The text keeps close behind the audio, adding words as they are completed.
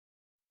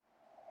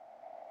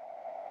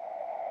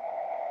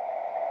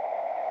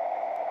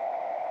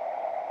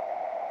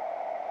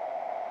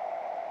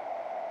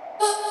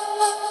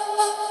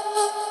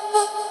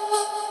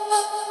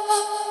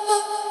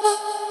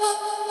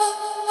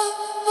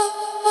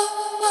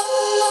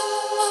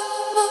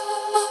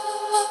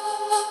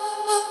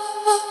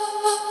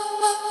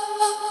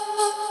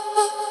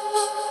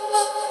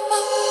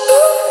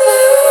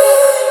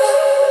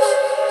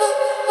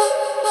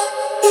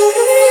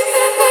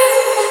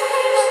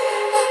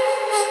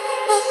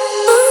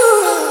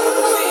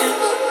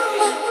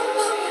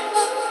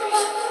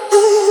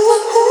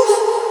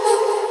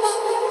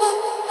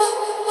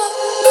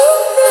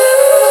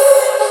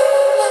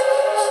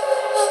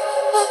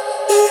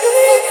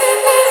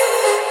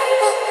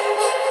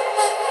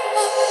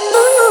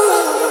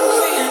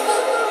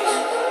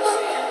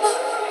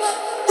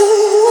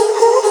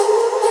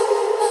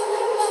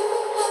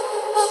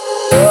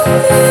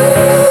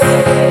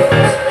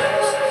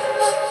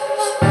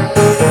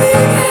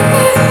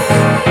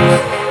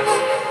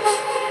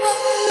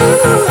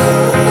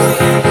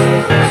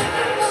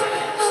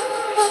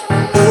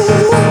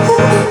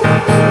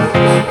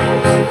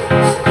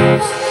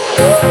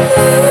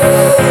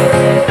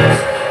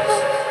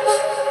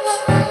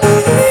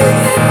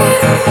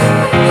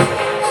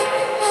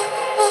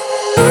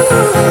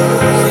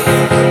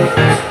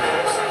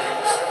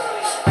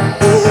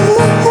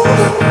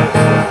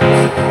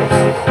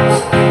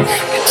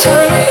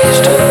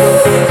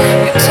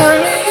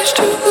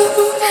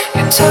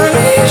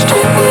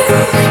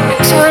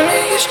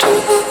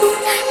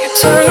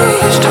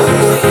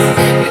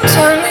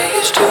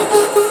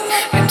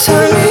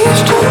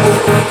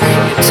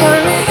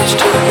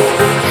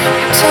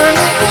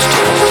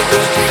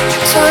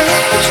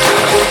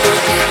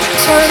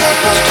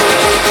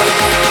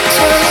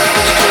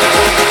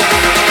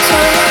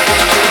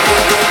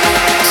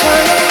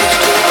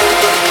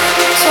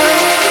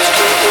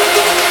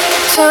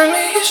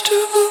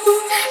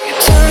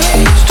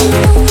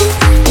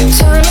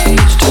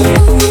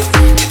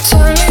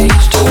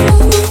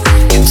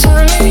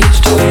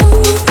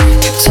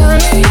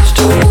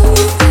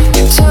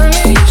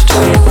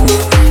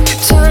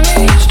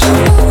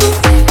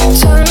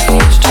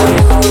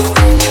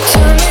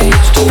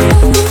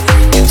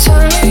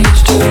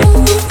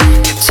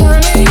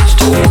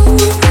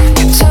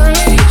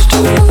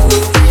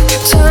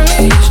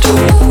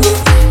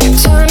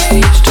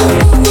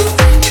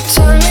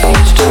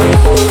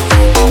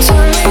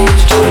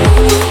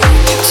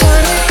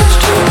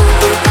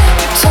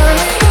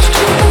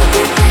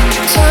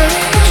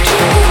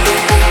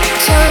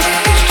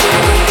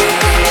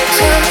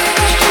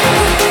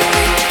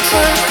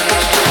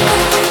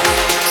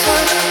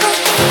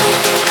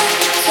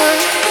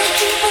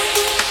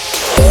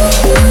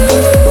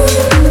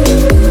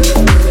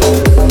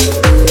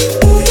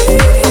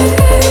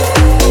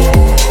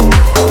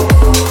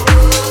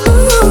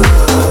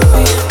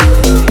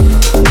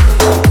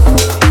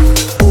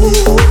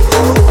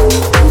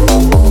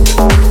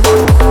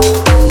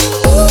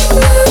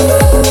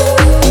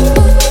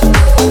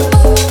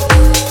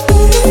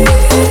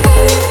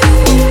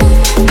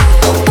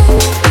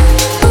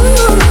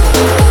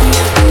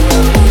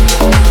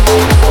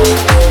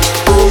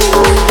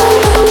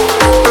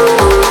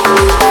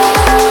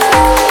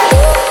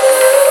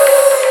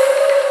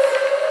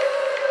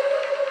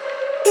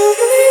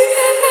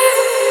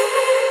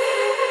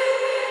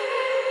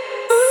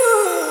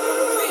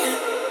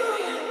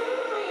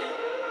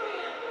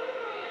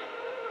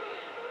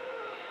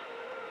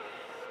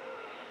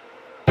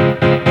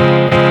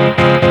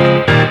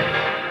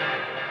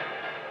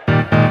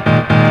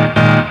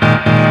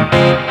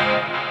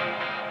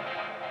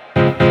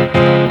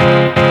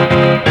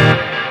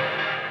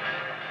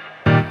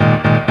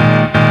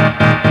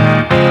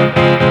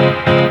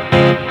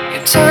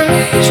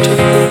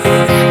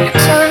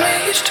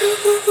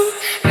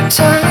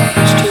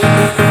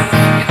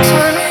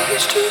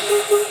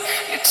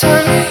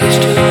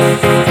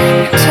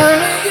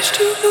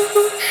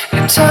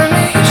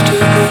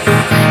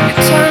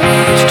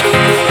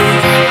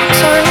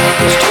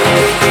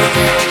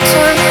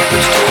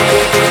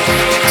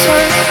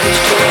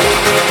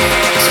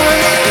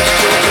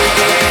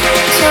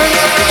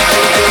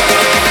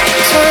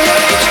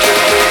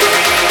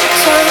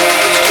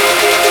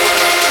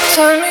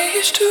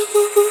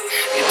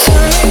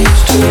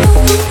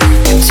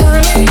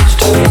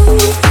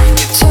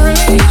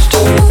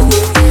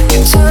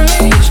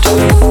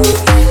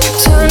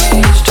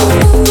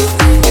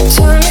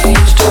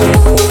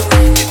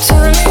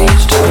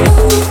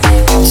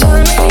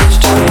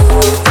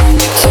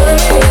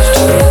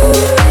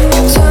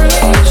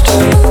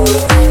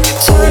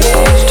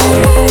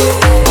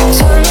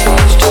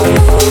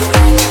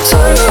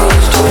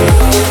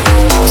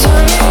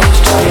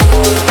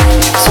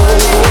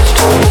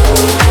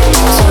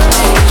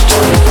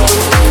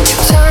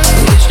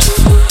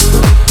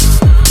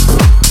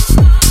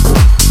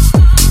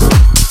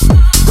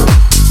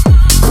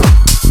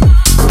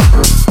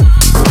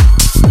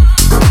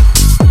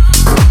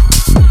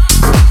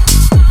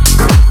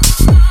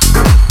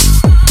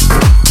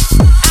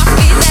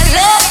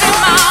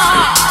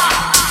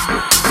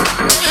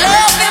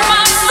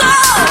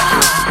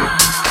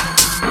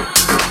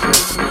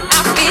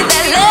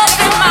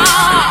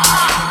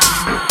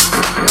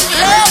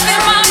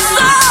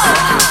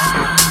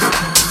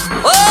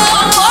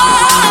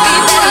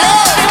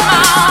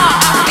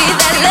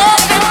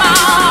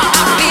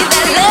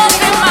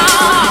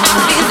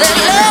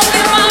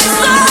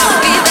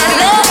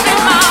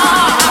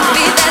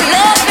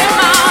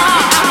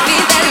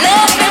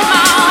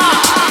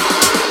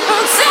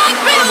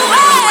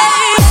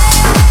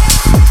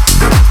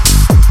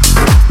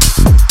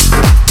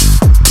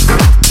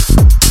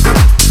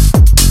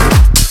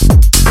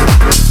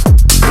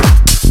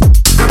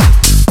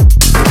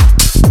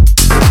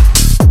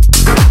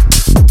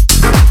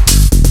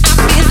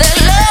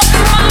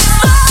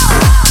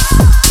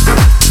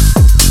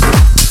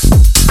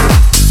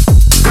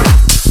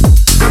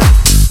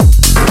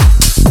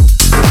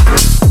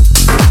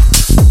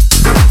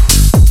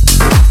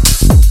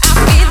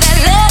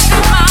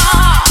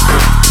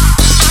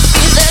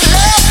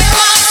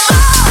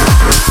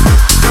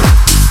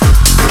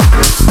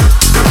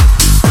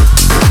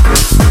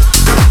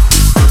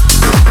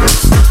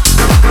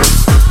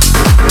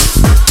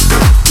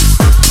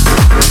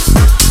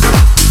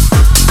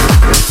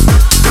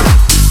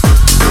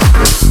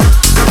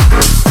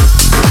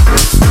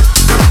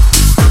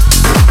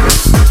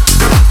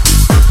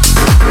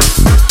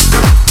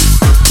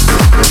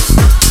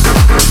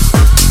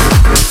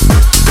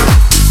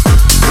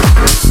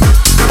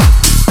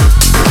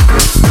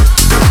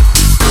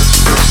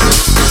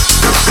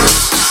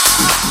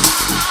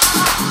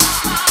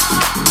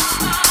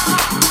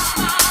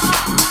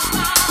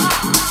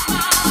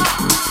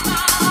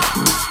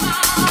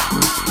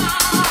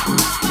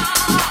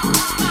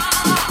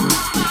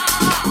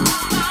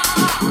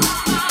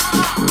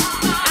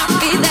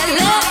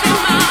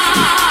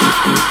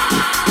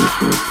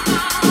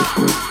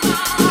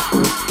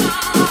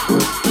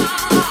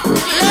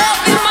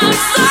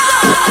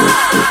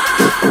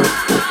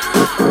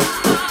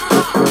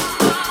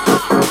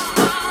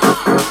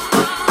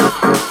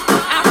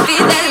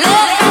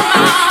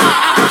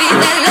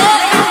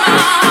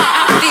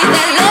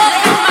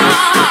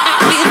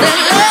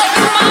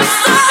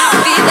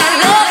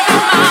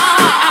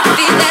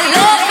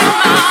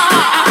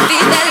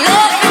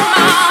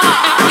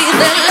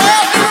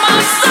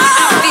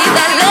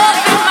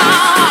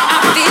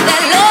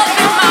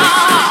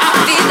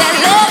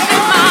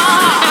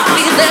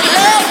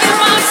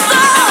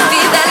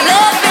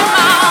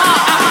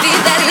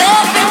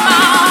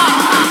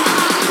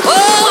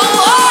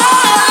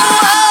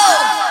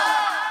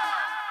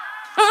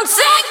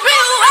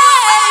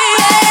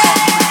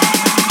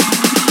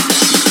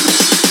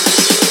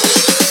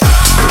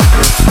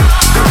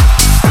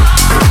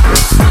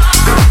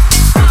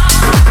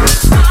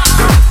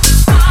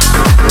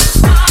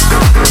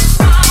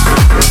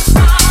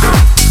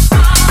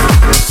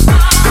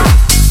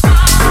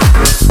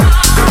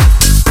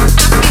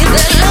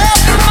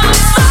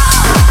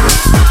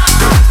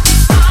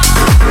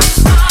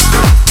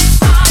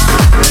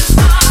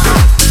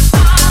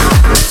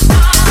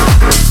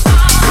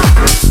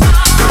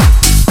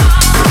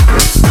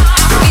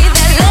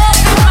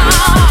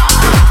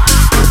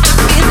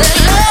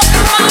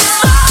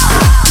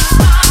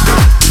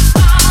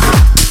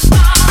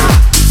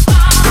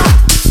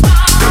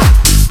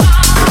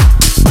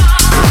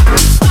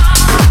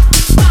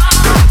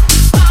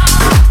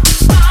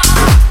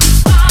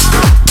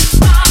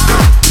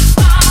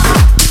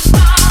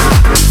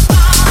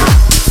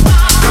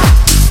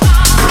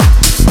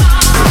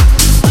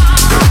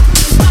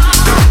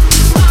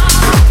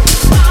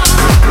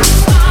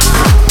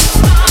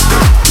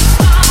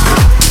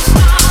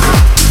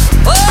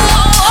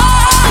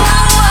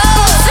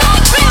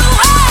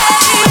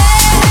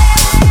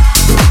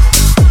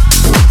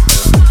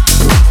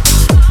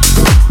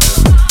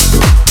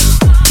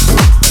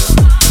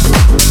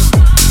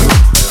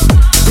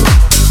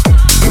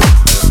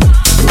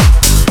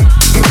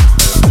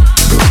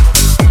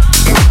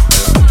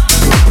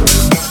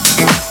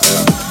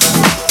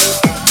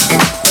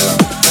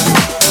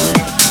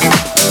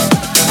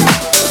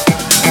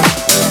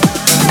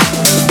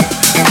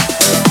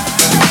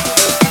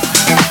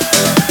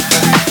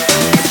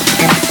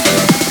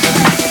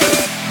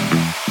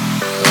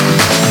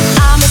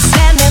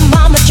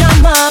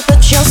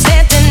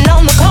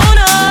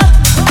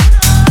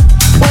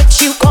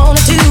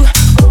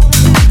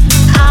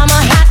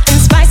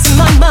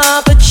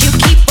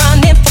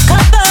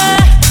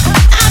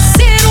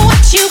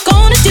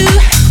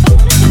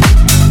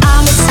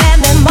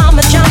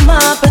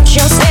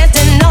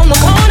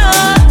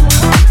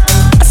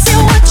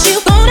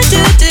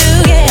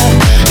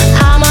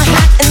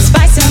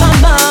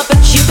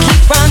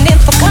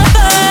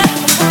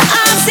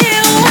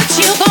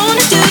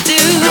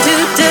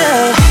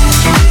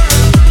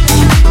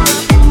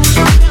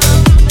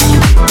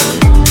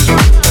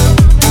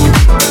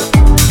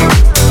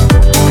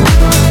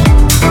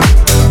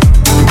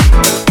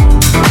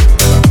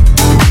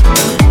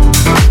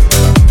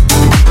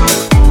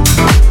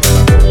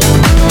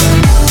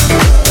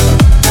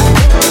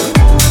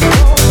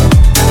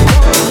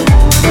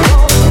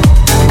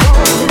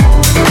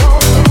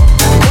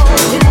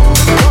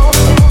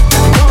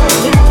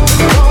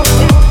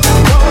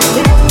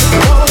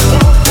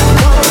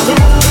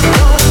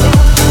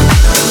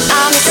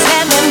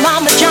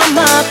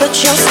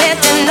but you're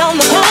sitting on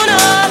the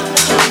corner.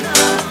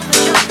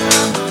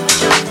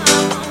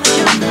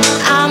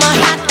 I'm a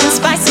hot and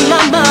spicy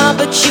mama,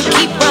 but you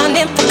keep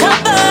running for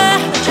cover.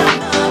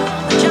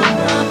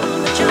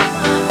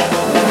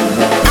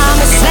 I'm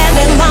a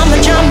slamming mama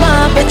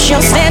drama, but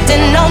you're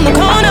sitting on the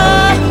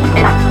corner.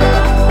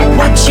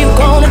 What you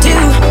gonna do?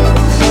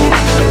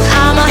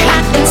 I'm a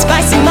hot and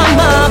spicy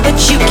mama, but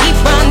you keep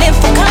running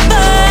for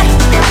cover.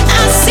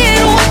 I said,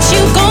 what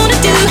you gonna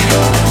do?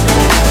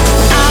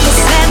 I'm a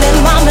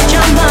slamming mama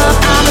drama.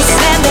 I'm a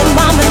slamming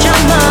mama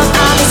drama.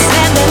 I'm a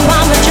slamming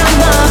mama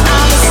drama.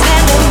 I'm a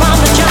slamming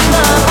mama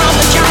drama.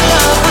 Mama drama.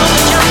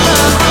 Mama drama.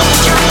 Mama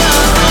drama.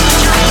 Mama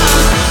drama.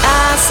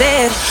 I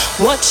said,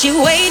 what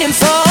you waiting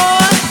for?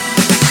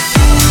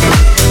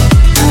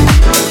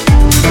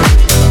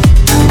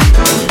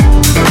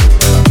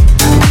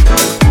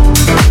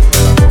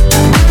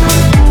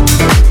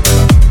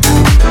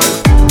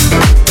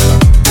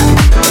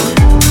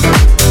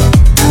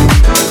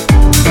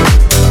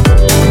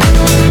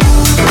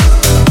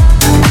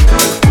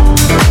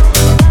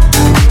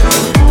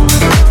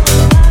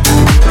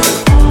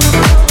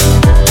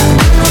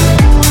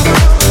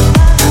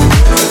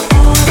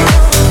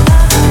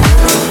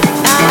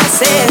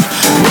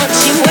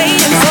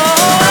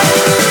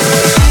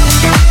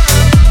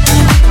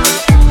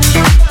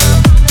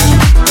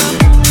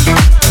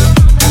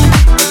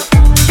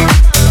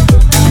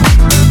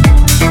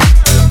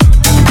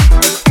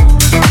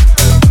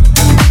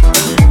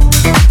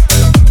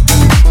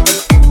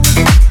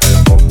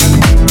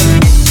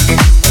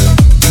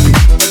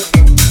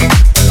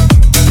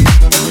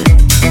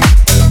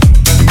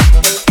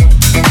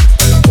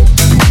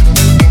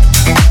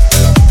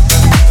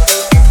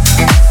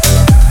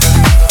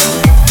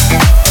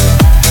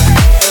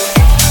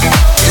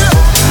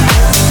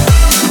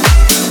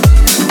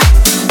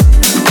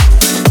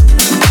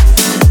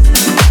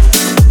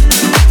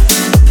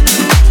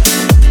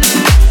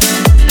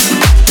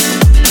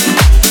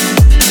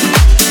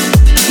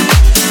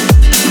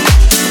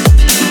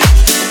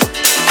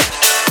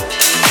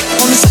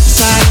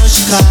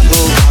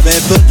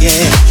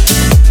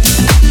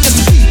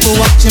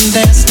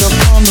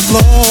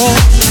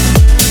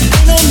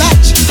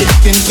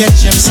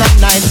 Catch him some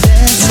night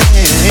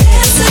dancing,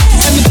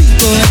 and the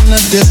people in the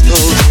disco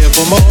cheer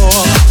for more.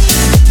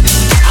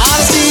 All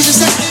the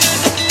stages set,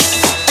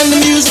 and the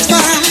music's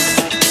fine.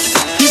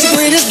 He's the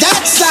greatest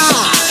dancer,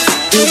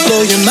 he'll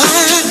blow your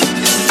mind.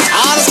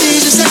 All the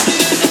stages set,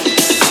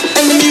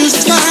 and the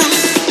music's fine.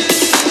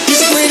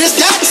 He's the greatest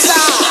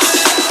dancer,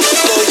 he'll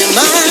blow your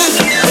mind.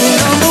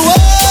 Number one.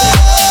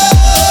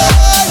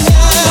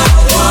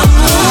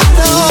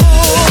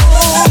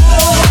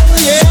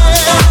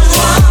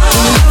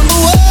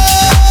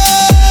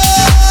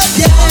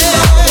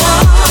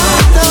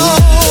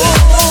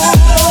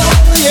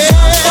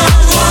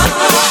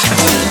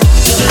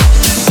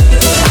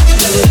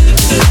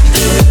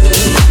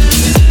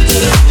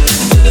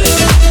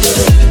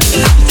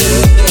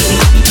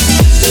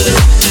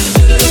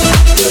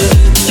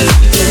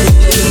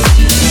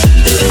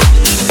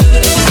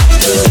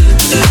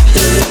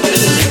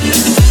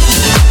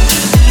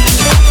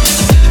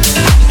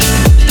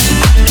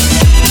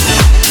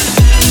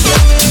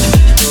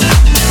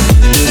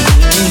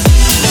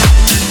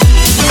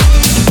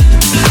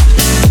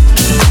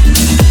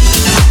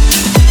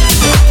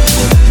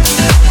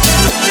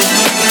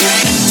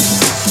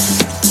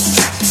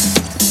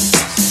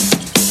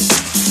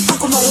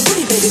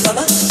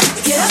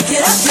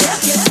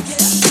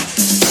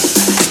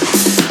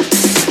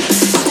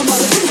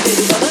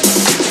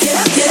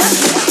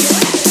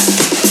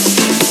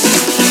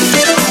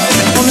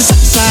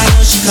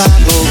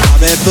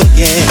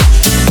 Boogie.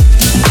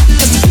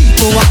 As the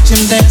people watch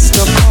him dance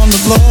up on the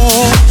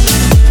floor,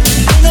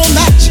 ain't no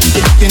match if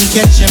you can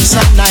catch him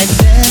some night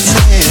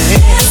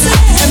dancing,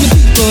 and the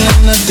people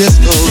in the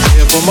disco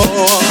cheer for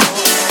more.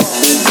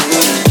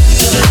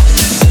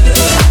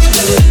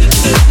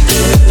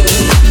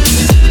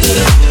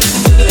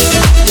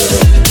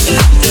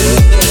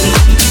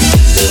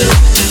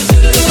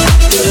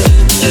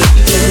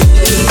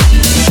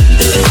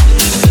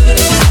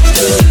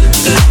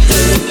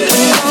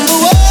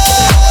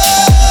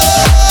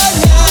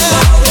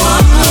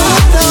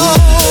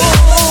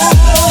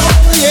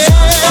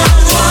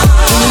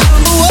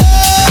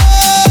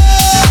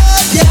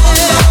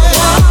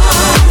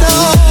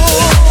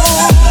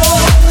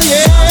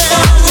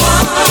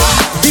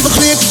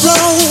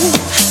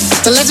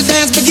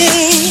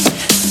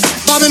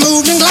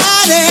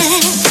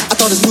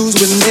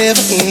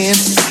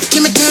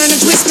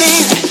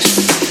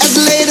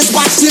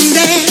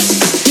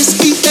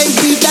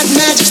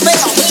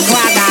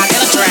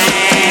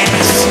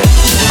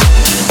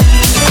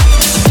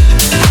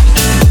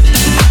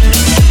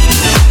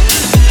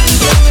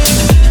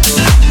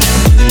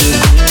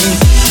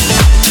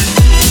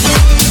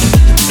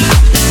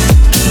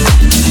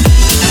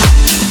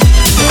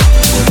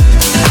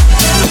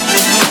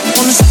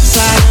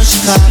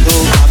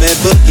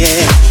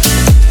 Boogie.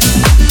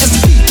 As the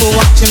people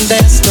watch him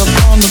dance up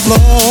on the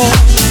floor,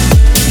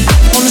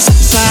 on the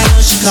south side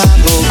of Chicago.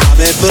 Chicago,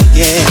 Bobby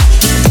Boogie.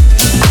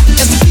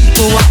 As the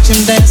people watch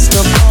him dance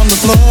up on the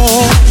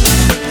floor.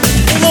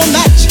 Ain't no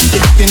match if you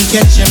can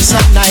catch him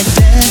some night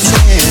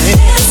dancing.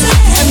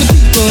 And the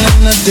people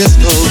in the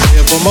disco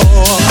here for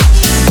more.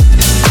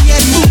 He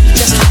had moved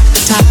just like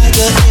the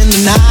tiger in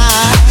the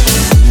night.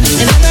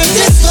 And in the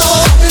disco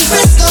in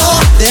Frisco,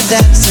 they're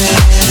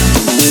dancing.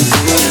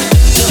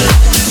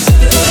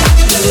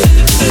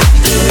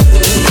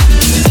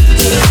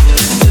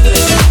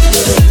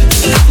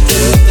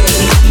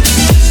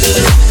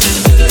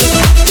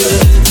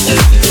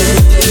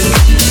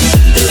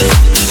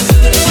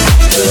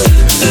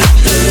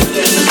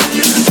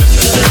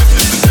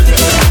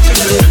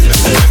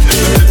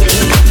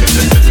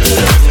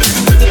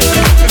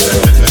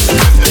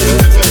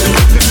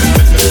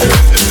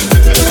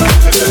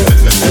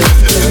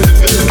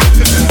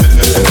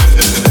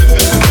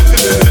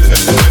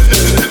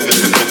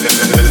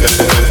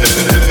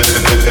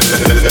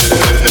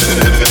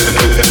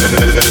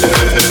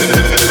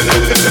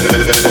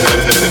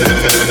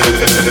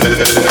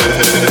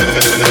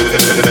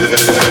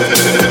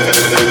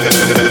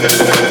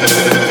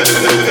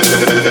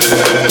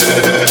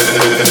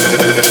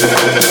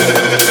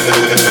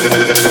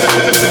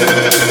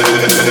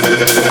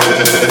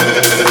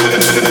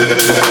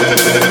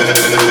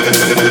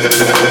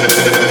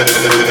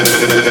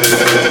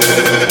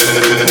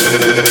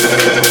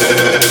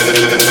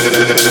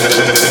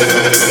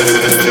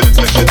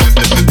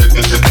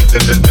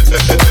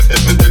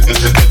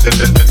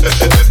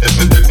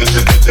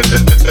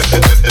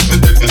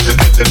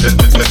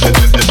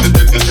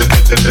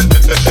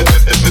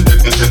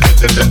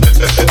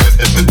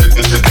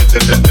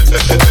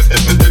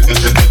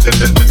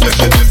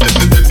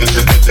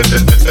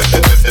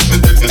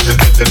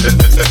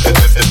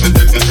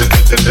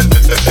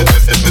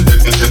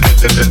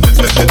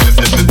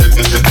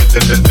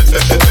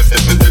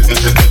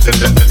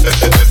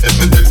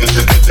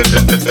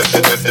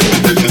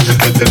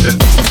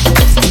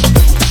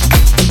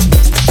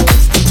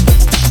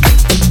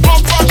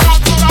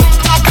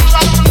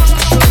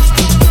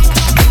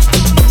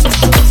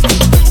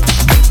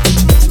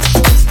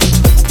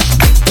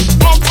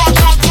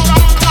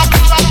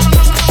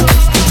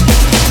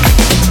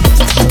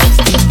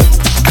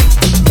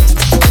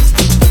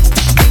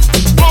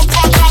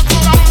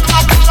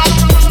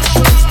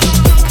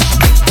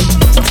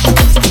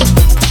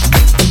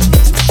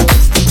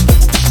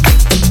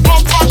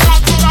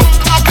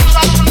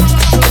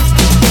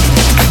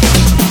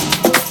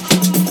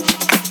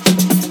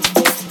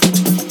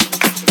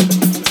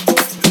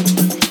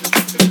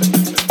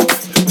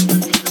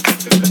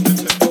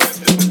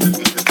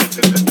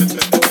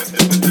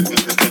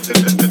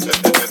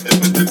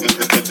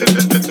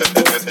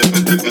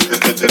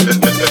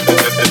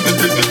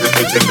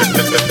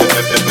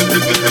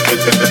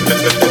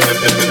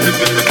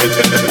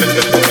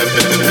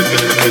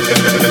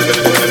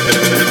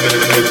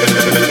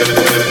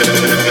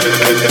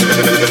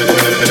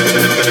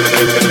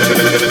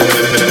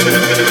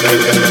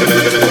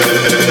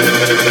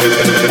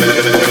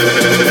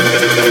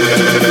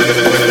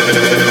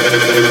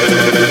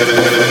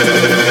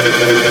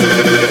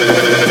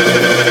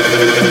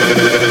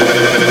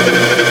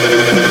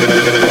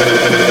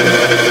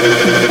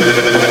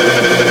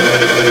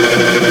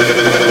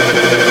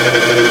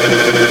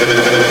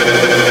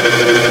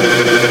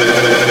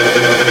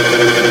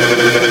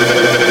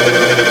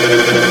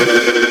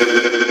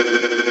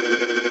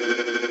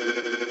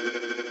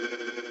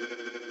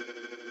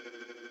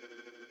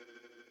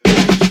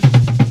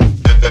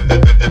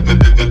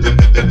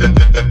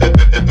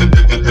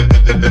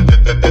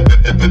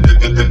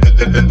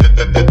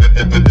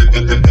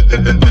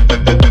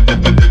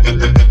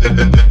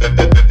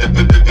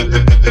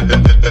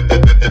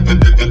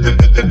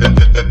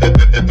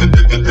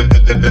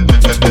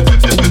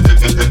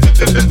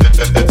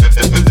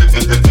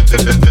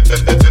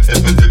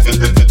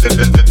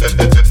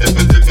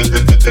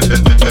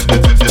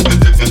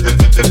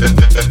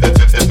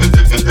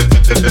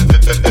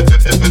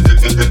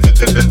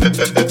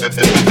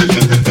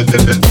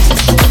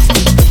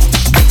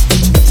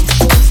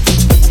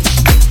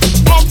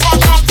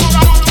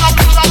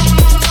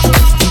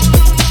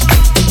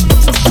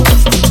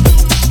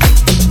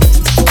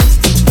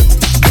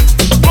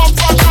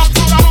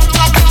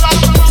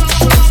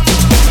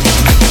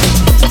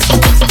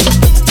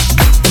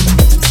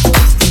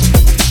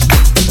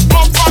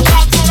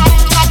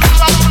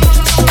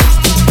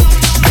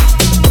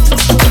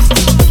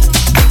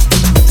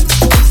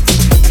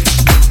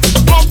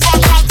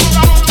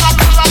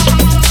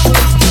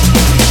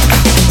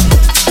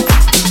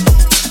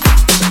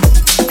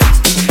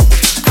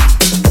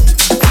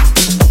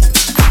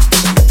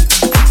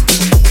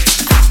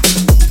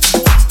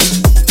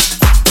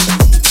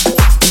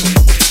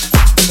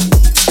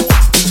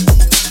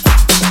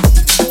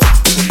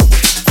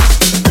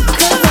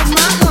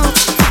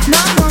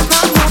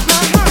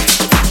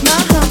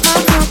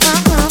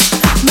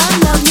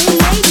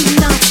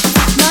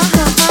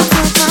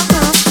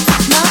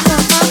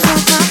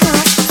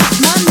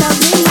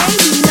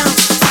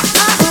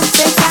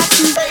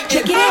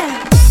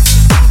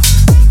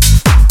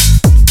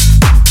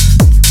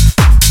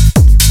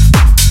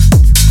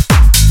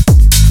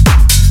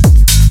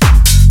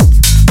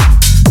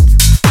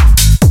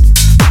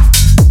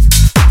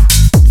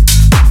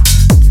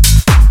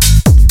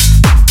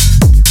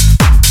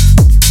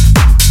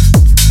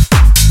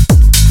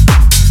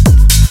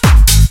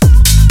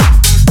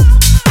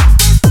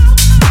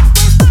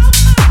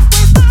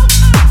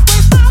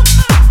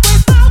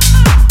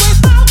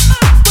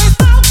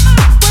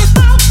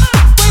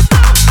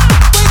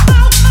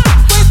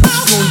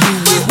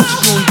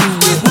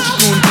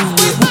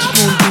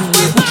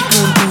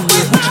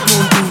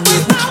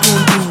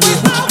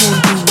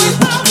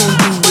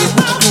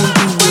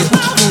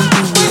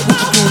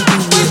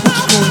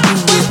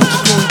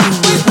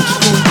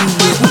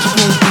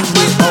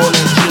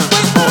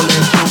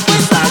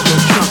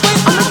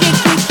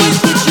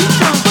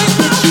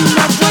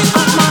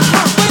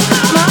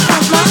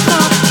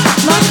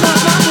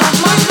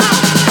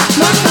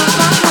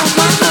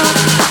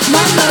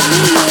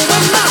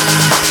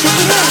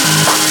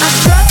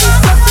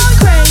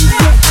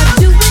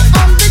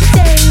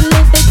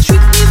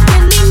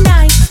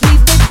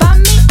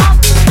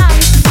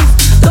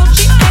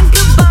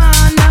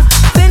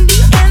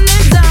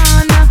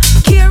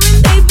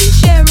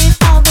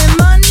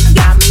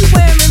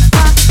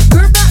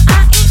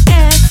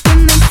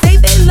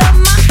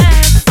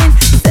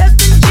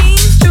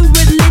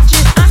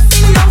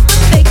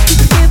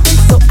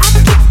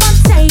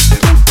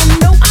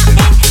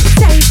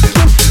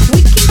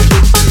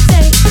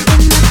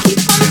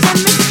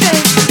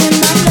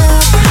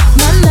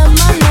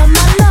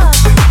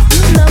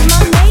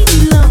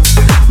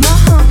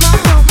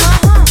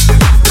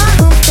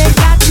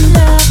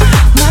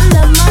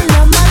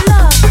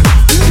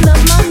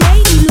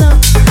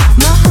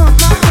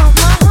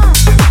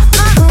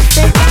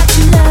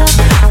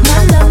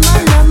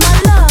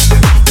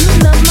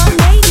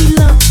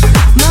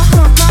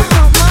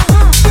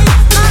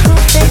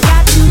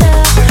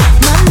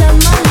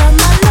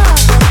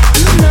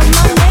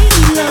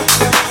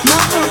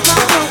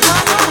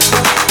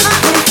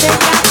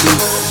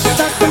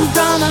 Start some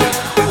drama.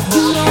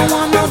 You don't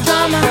want no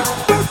drama.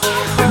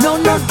 No,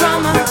 no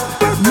drama.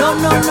 No,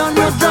 no, no,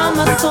 no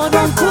drama. So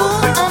don't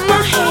pull on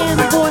my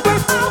hand, boy.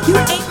 You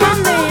ain't my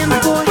man,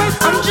 boy.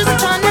 I'm just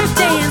trying to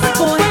dance,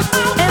 boy,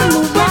 and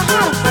move my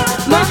hump,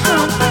 my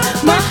hump,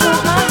 my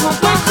hump, my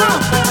hump, my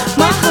hump,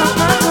 my hump,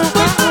 my hump,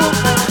 my hump,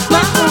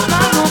 my hump,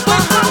 my hump, my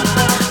hump.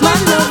 My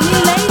lovely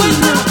lady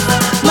love,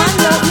 my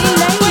lovely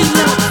lady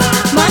love,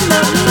 my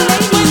lovely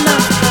lady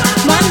love,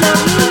 my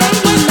lovely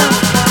lady love,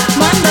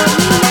 my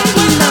lovely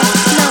lady love,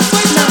 love,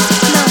 love,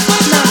 love, love,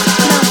 love, love,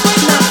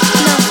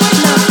 love, love,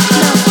 love,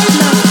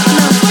 love,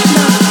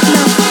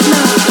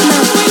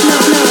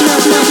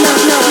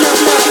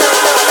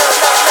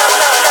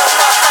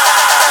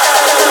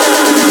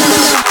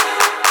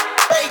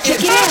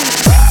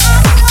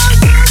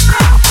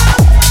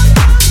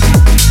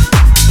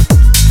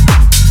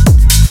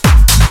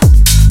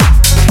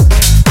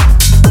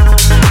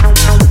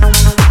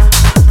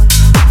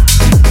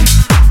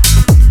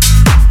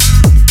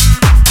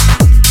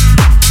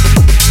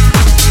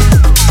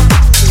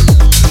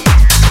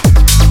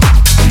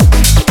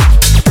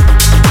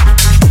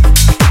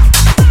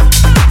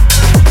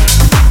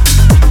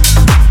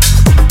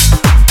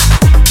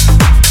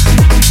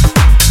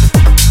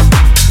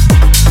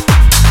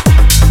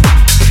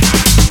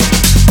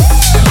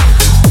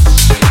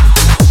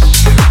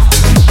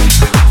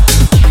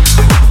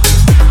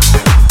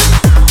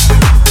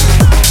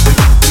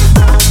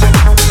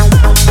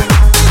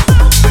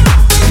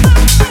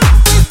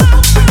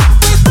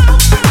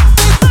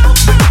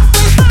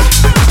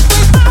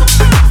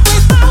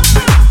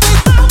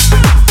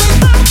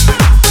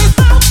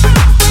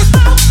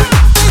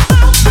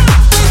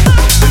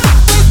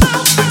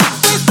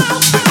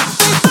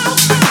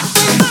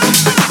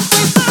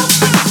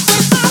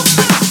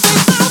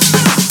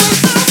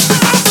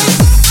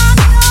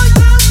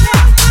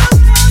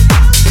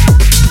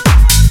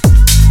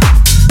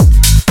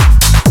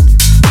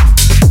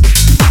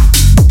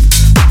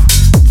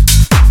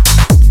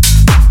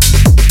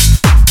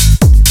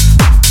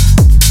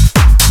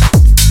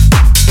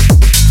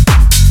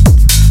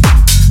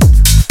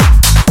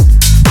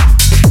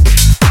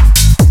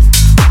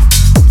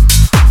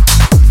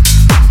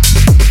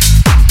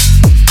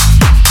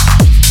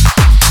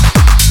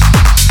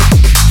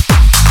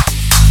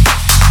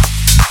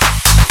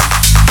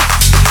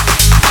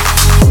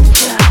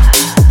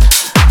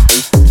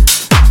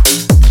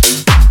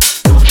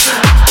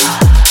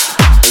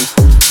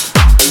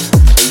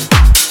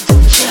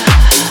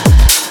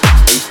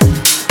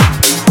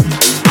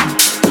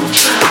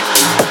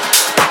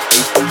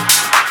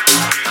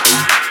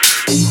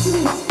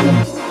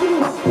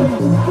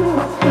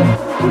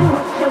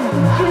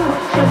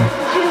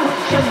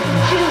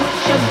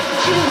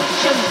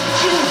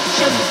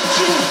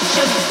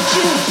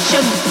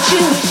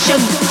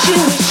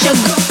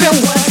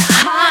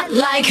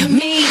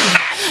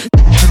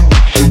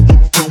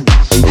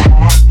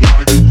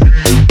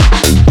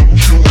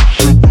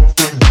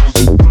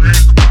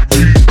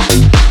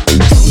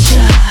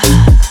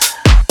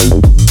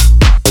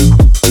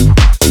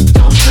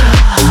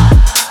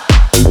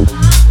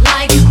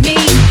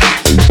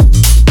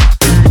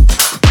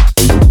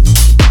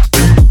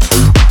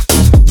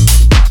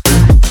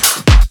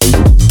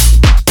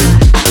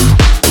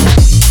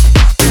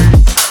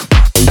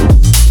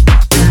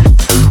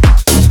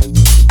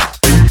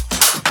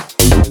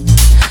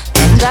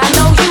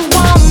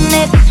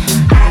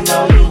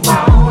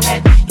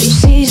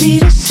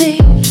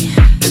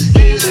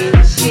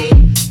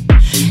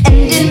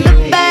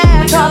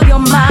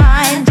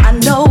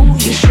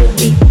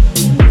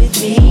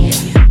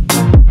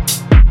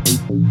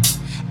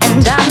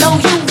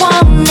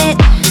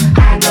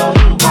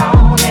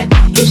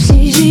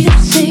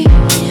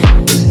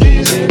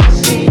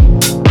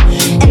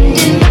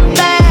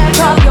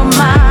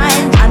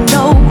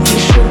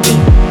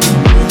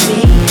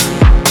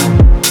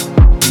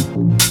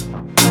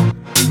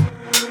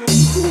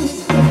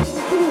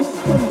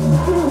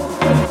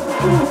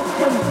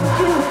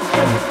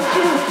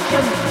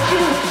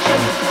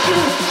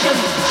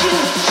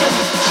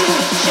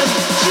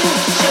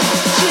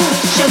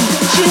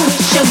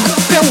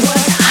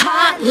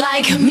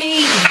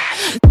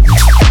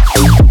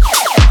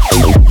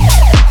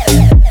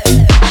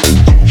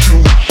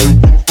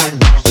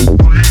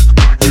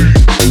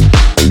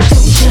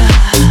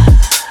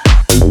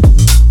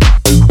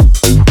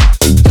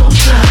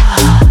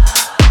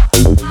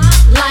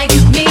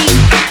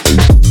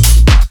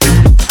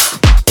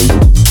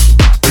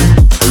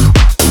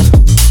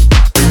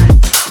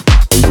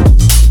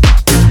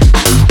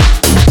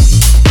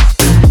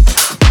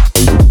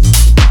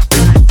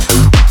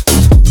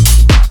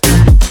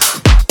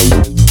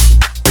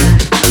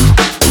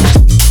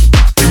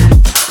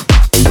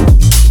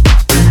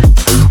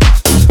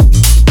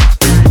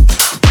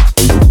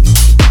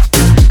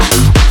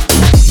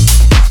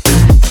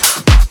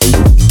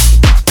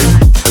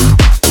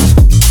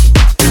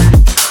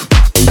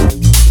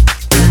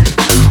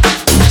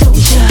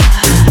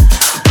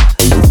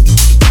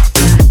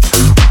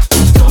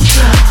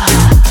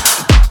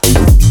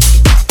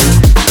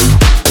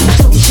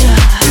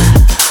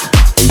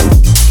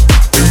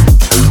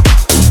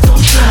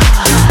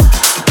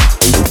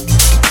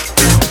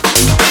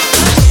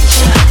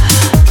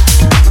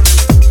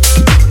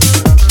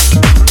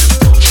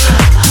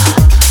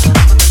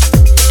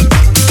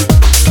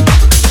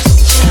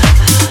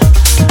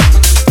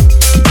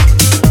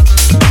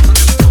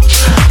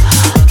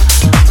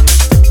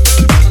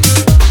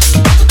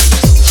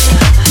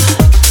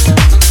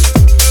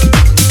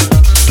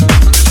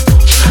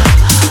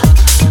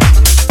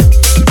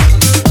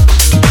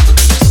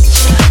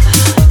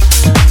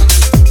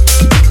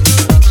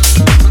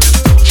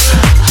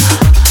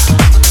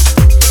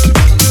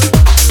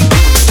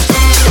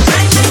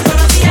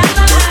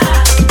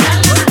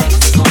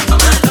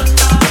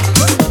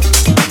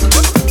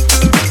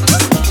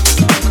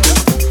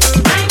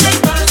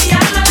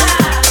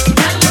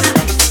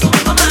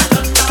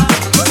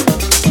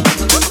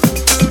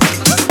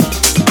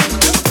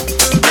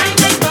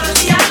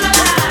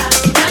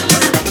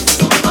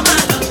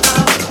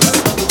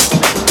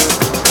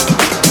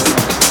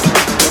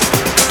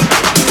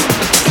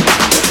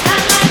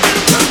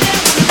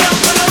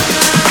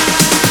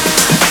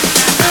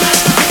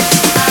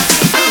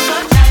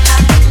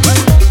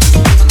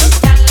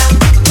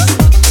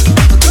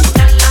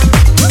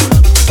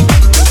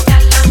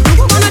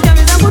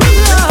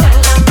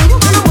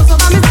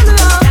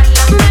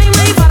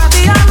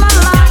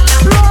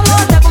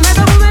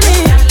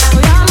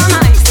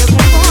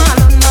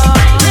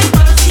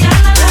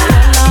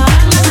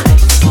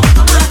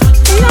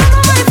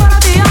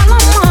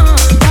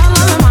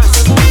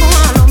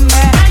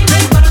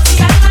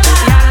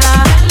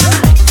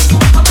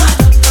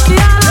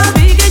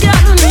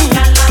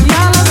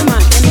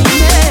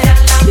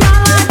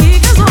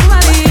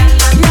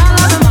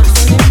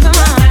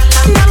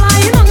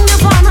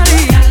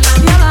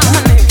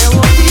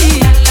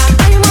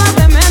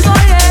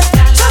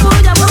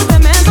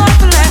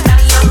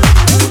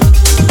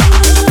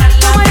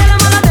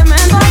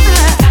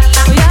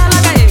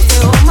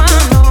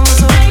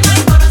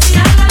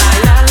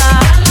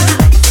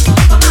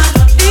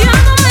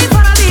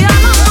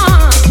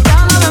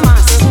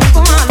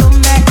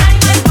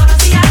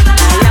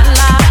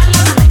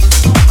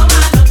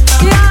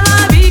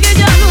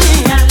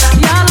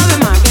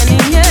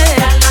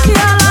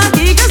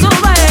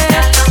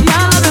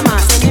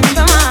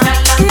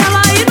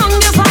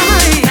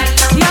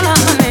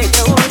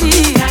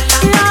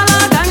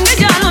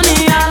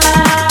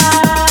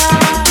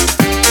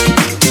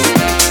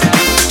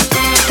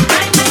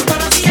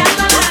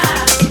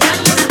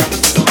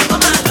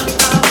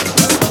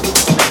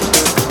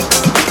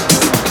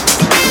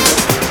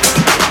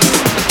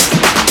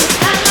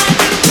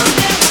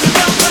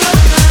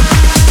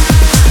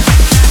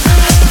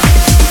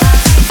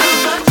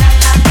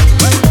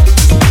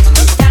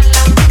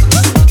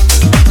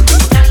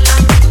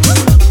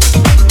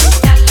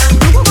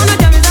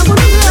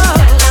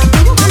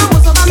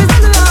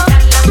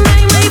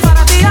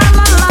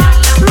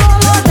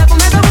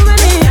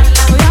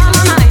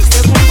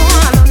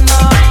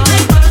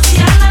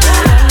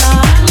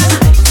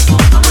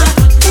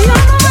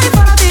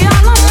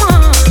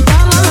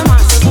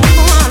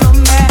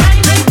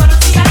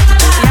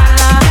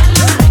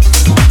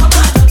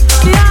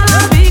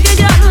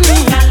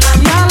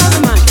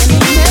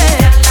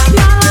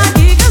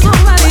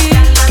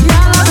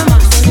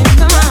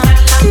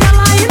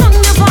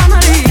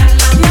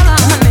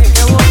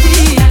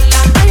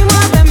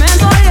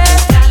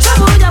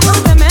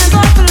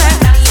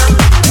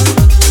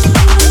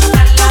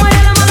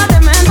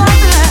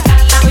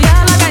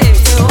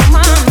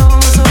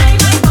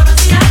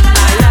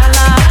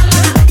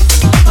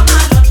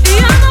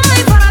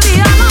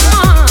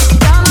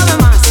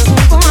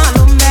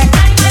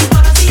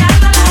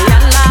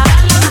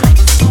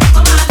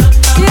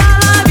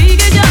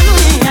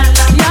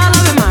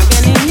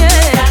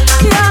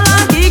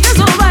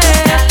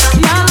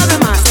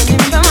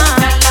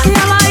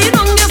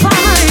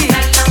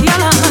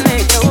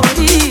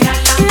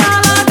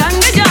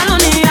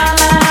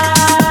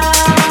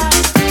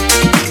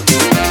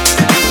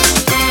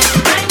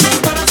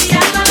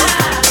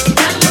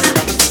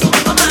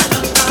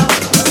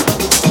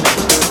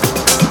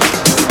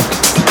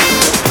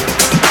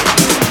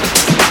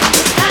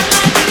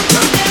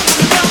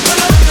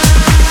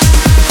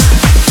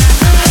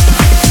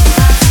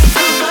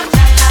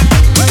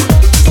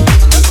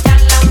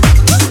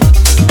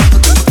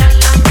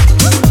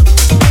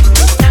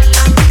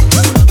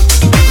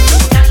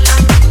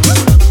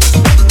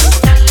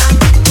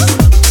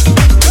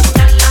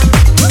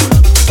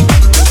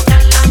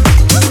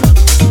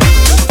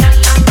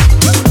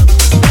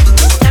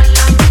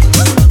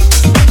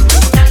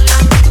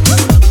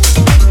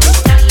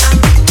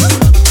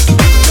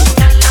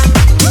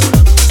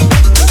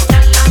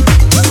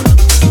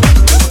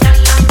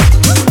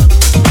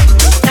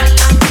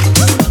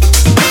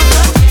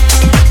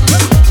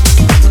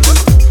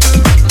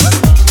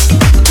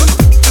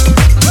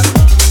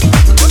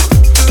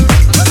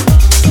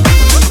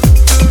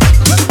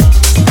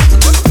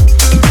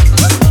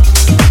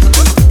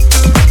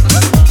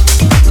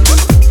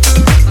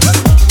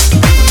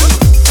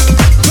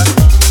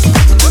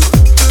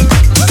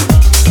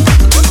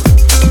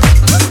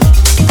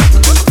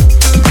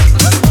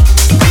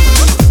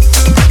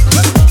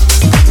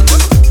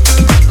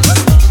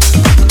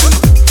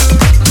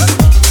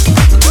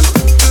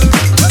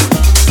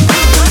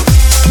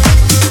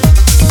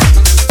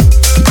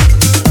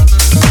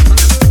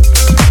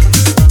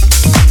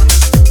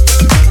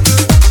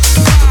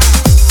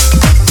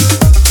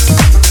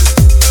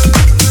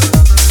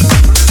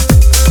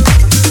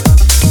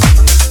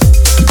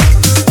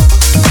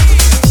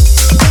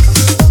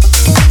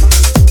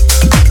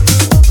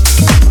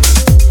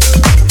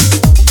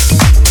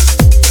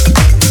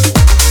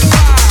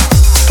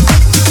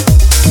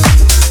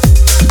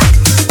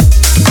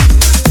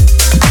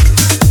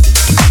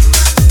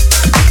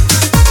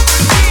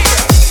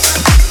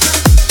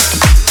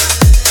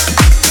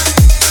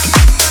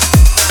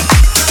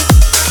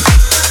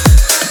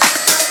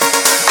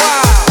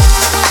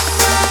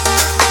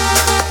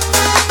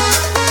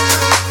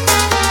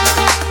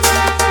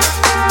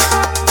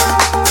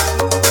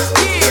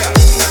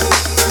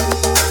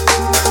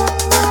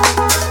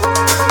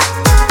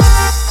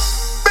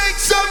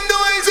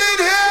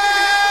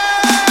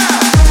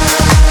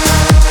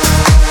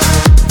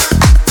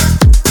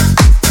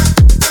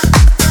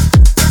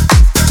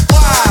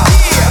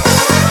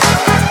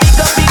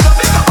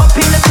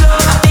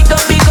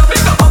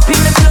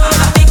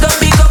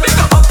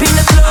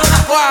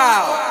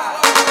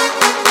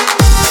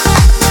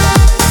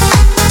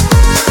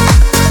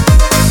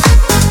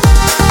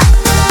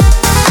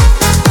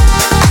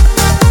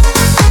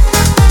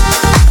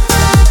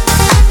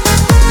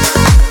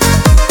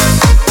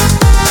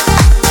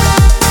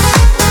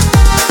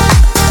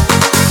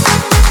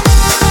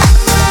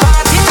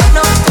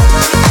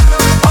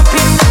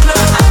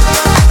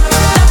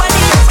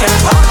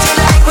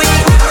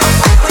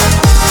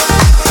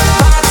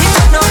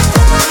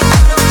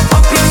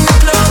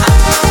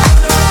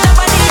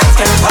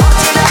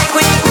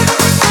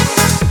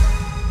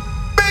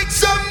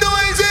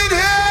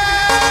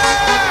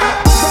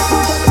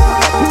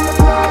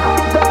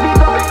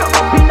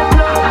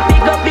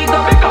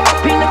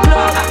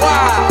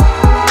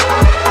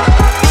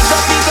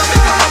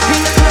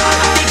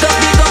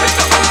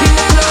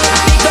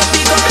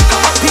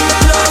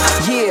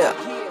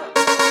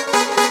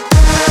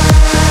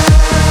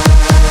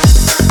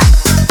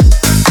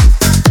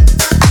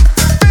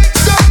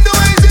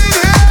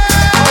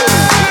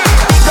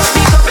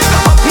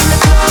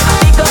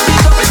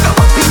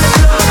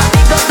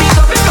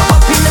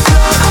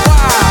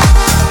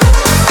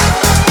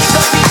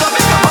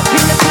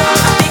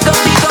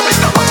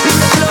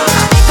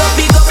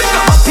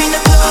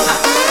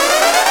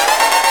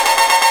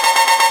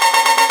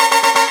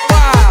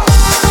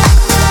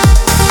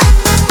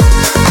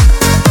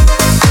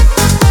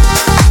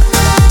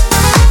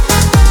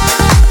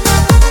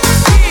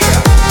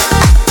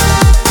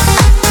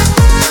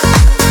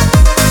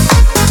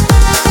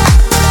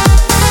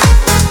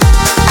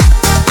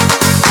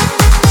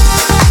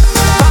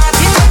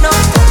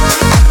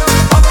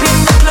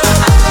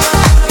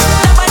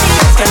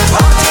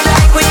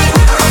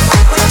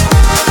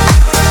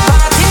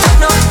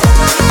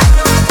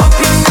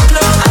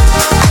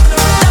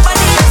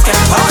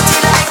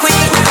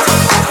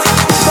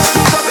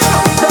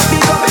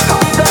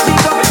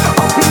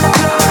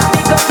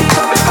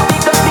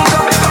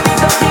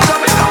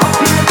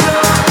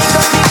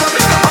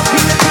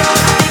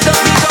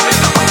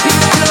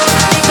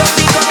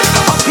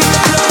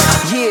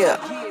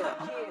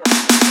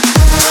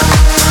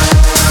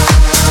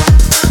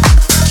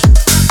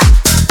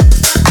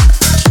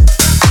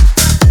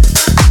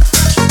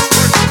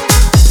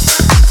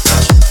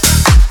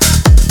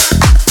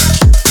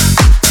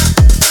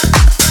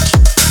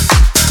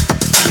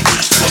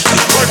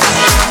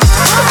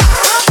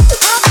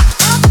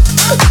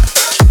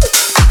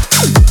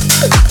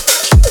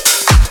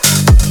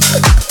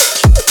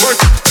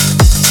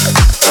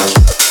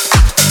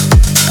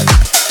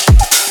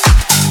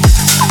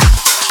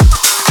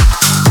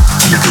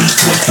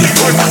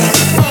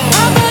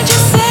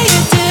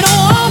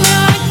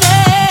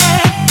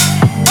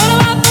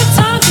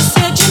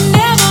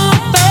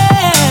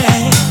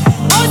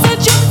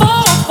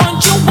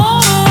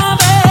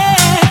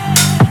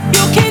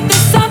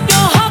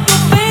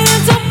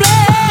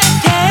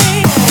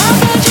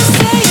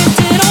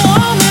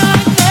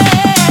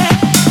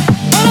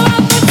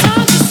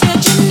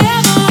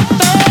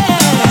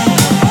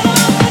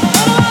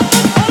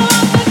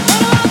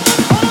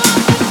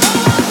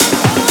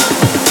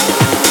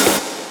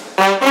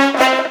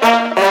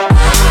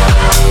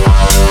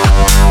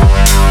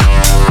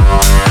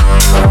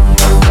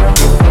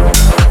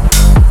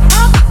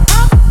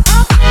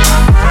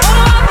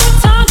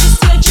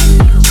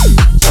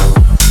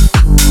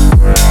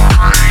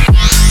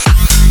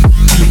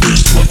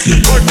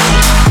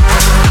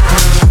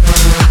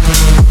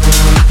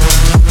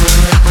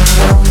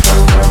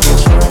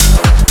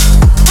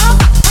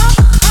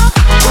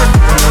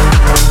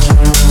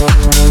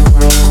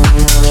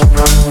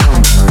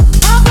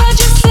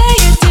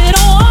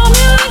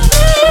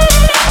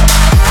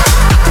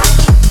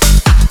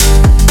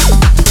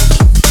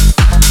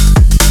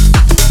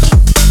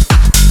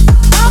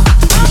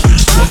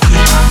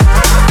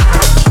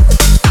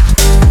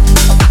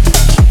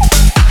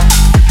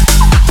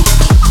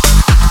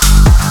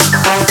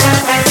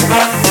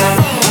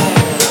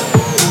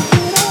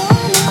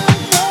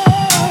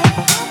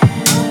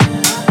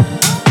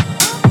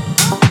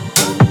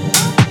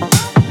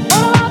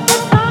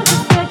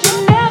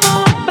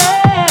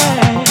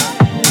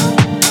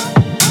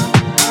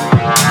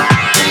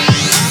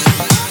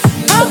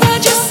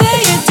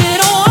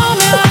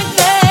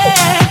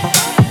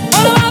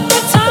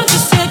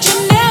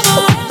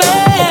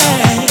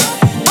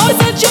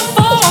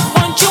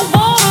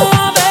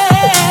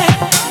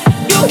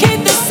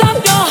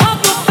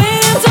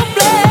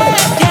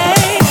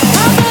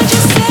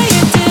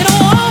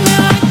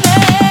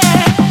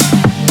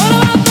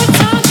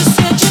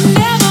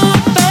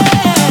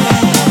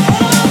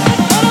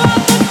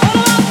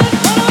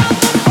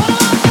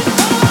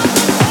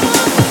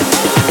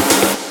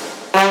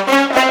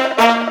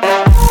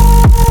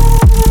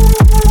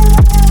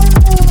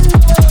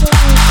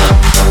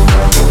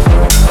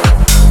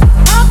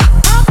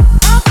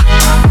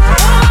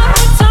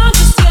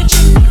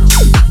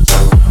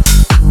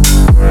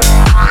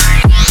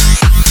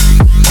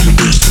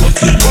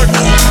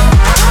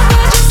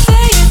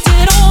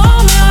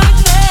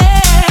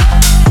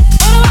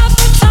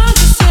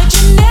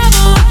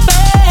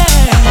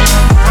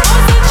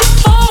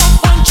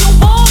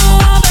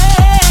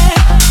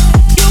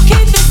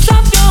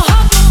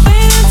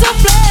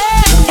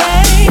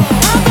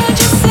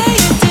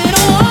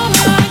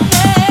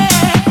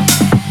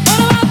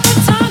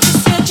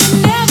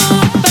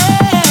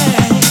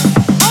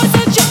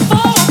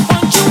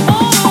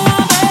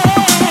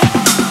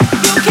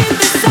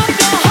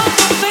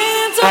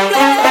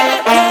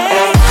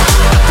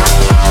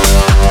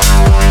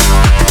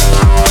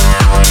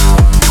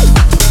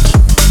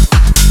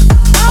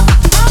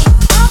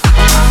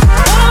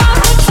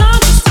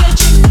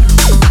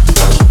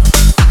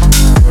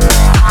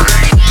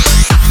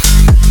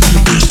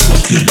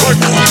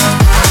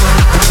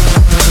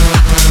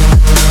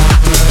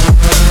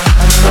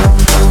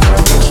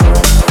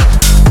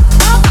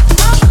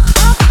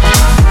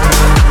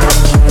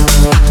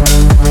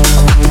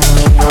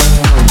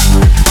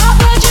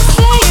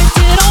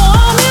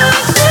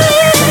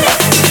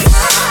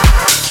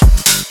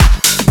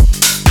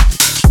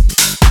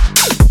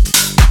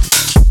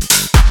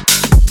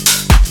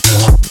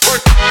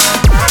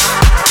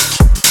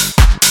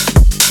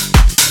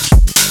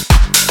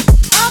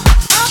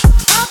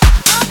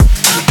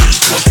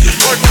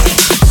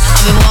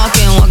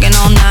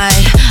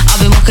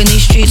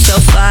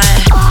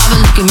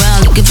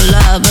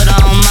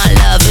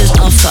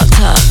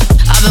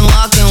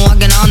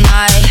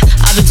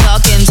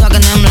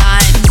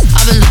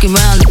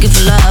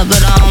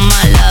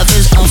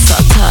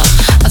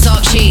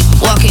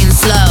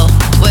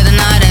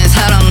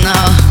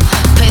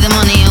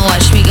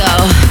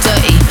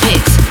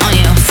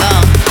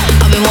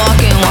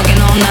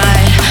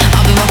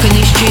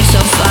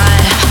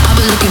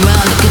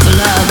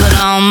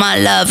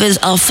 love is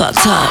all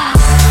fucked up.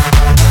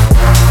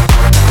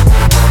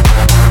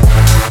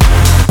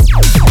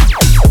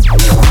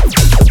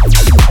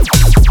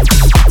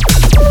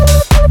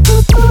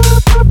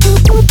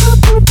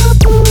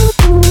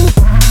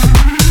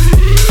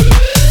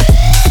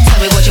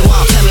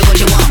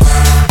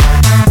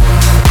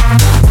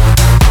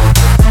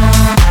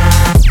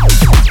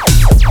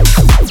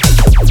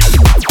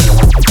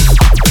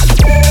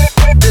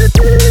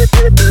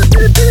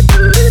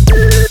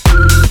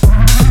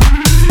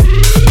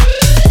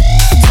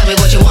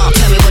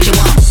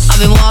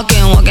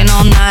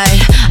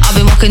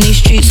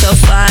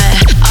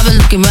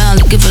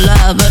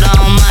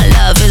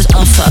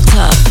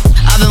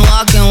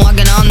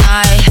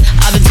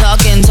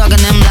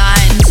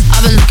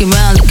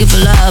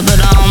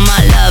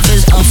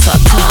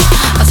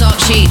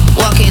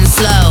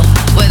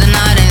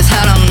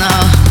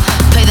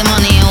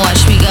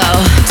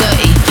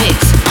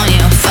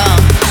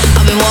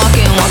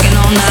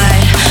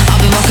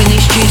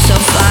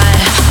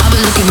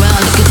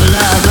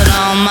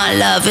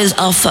 Is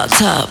all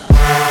fucked up.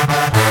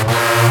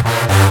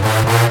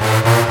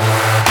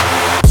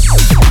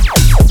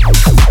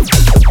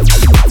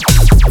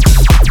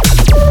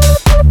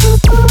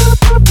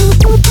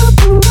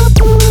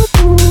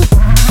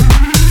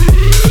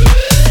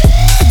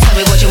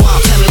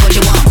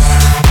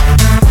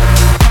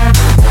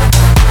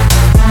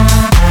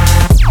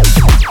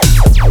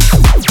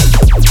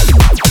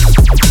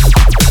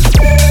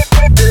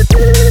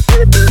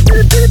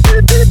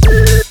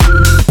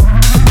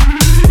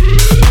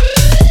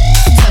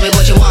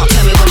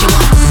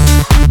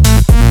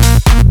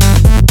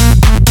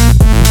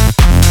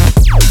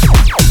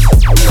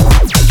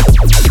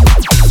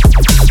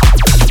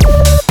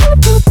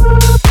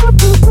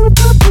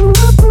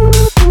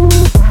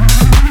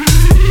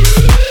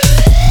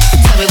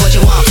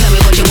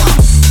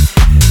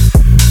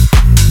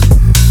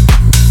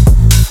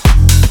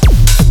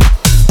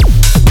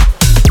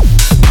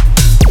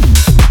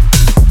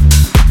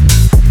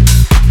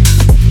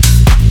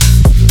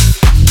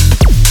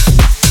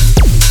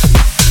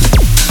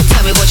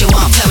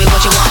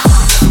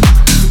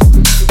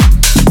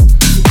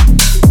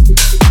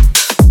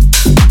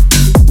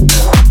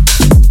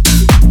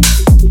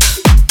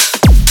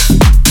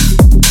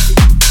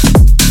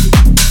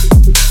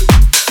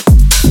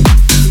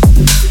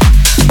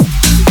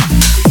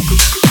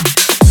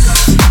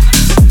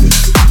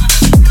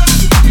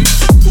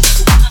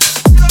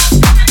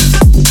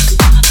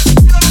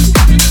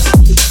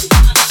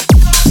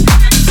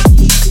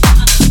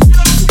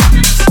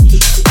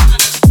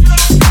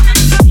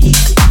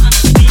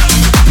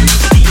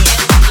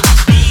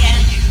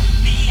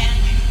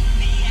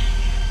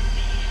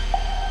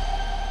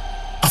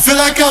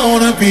 I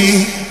wanna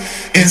be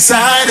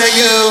inside of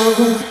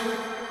you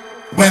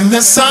when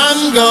the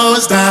sun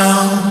goes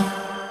down.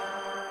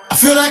 I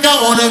feel like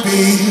I wanna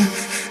be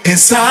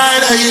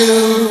inside of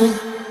you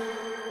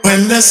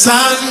when the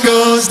sun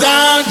goes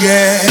down,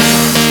 yeah.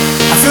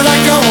 I feel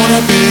like I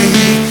wanna be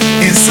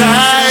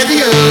inside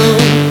you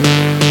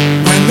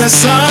when the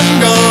sun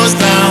goes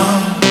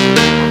down.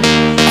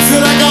 I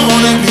feel like I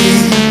wanna be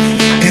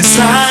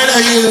inside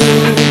of you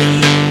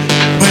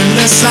when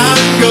the sun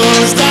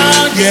goes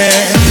down,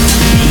 yeah.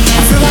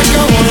 I feel like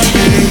I wanna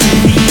be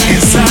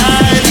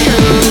inside you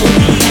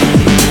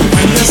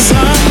when the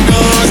sun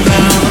goes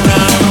down,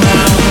 down,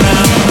 down,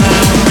 down,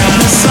 down. When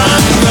the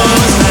sun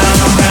goes down,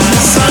 when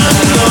the sun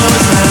goes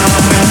down,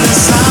 when the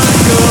sun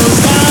goes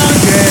down,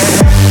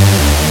 yeah.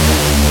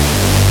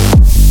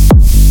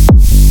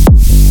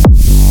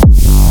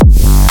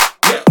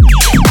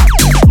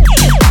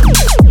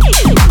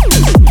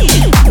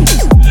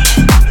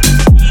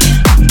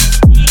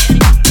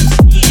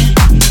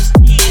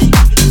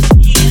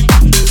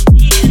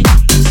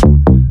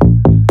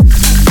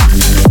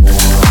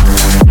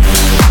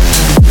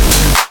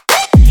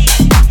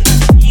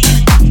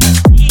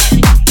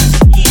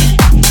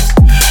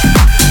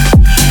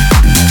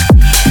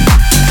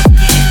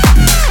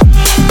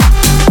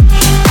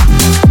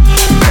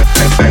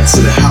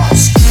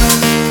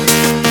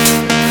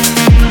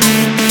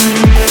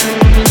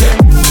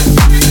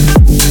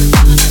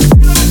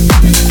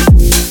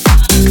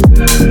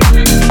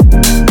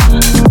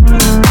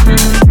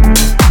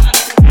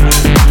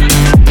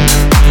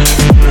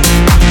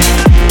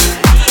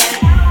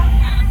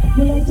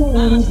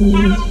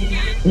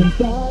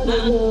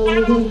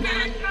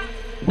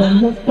 When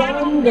the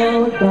sun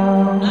goes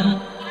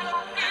down,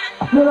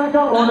 I feel like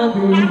I wanna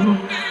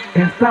be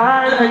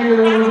inside of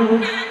you.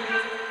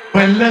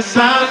 When the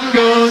sun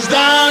goes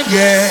down,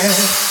 yeah,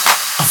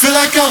 I feel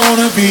like I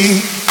wanna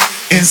be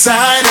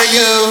inside of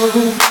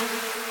you.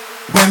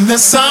 When the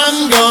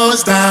sun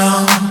goes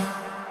down,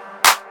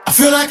 I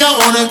feel like I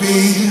wanna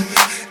be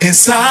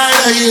inside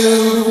of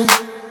you.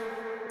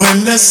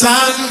 When the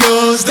sun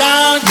goes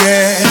down,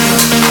 yeah,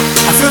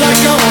 I feel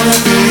like I wanna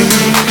be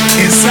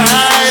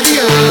inside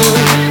you.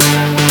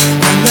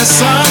 When the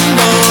sun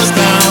goes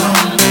down,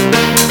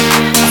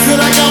 I feel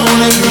like I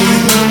wanna be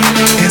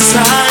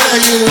inside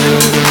of you.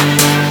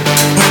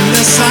 When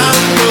the sun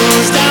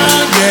goes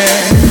down,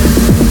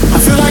 yeah, I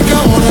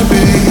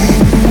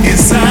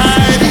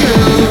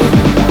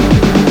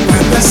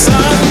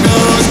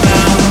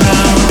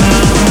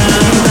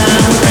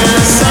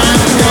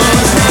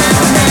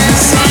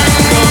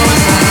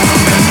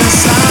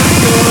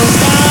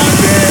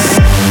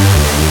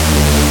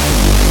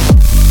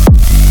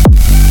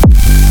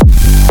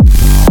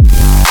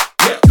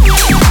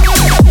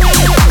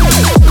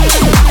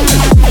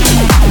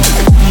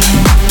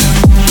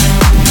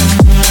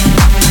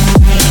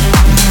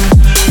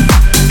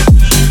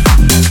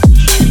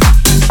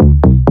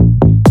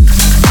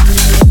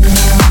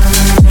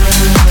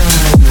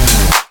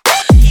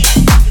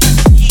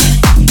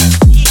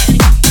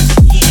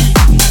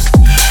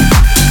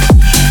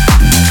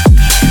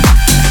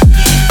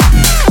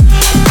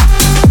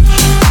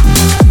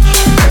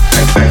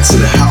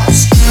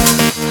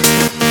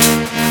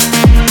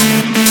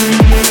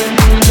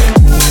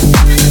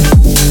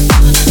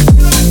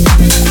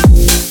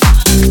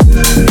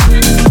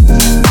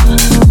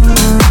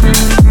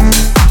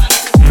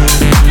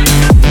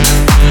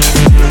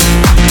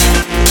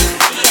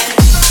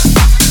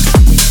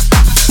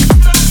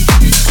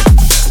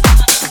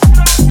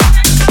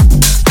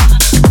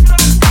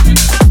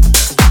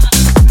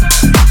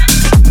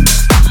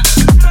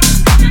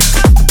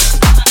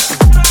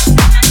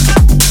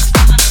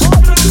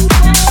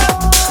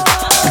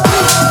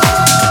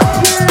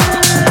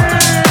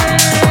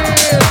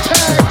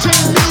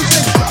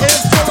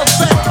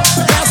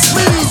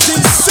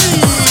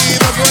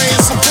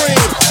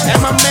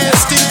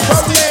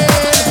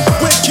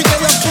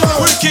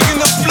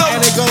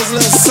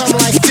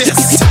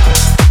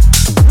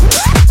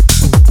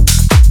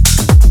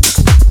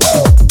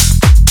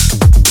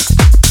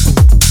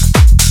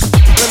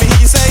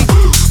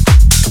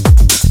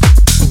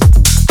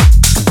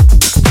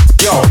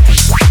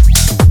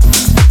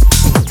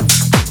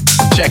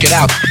Check it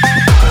out.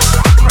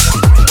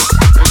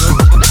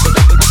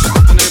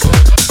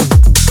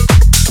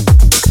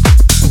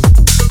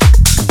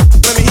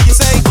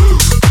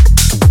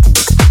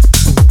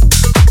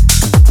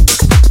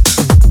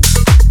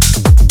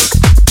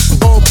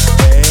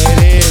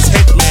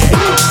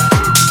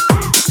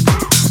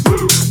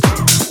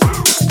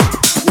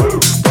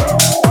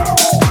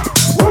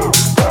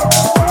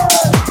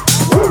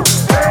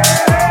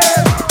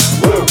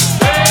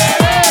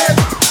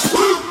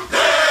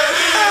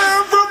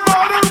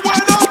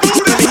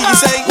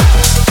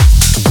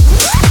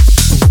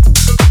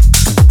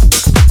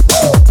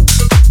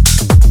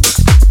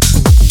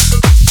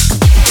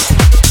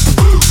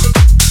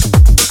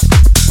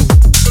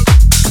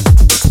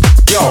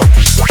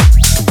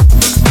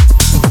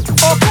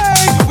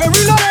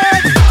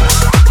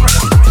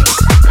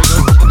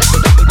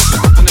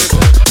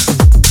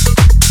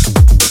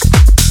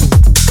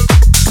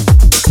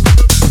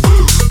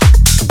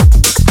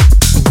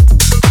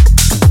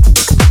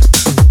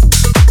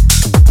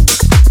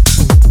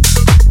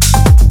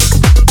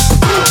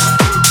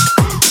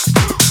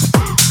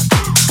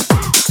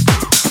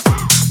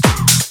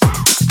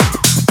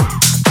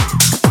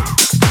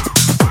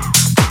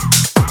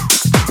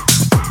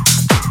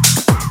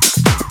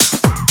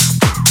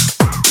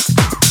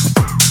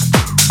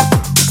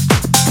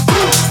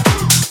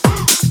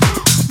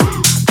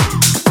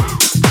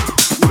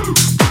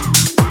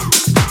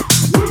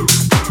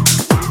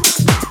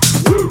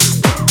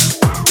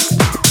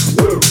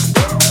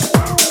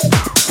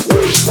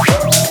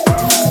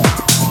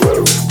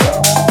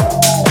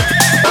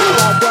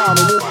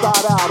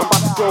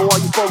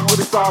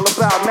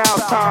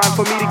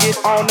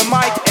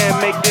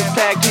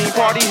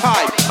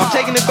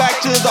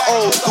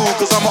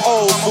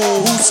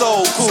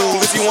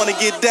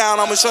 Get down,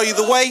 I'ma show you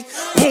the way.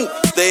 Boom,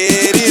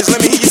 there it is.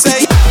 Let me hear you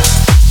say.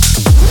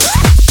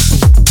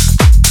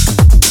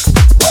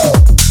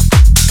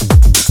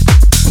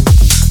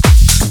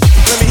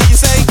 Let me hear you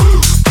say.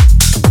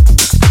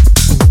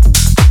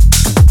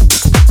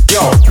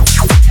 Yo.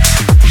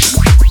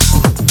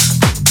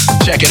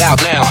 Check it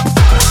out now.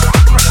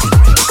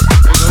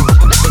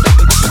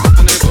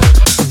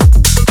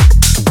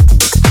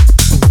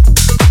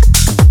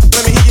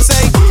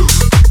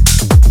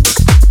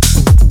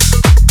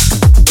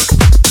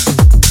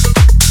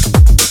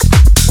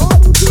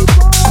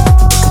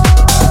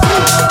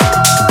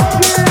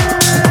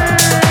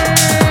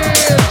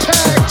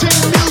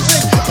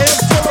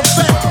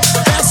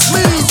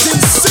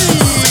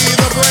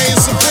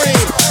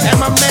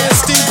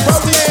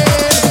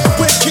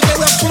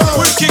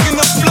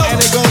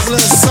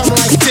 Something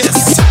like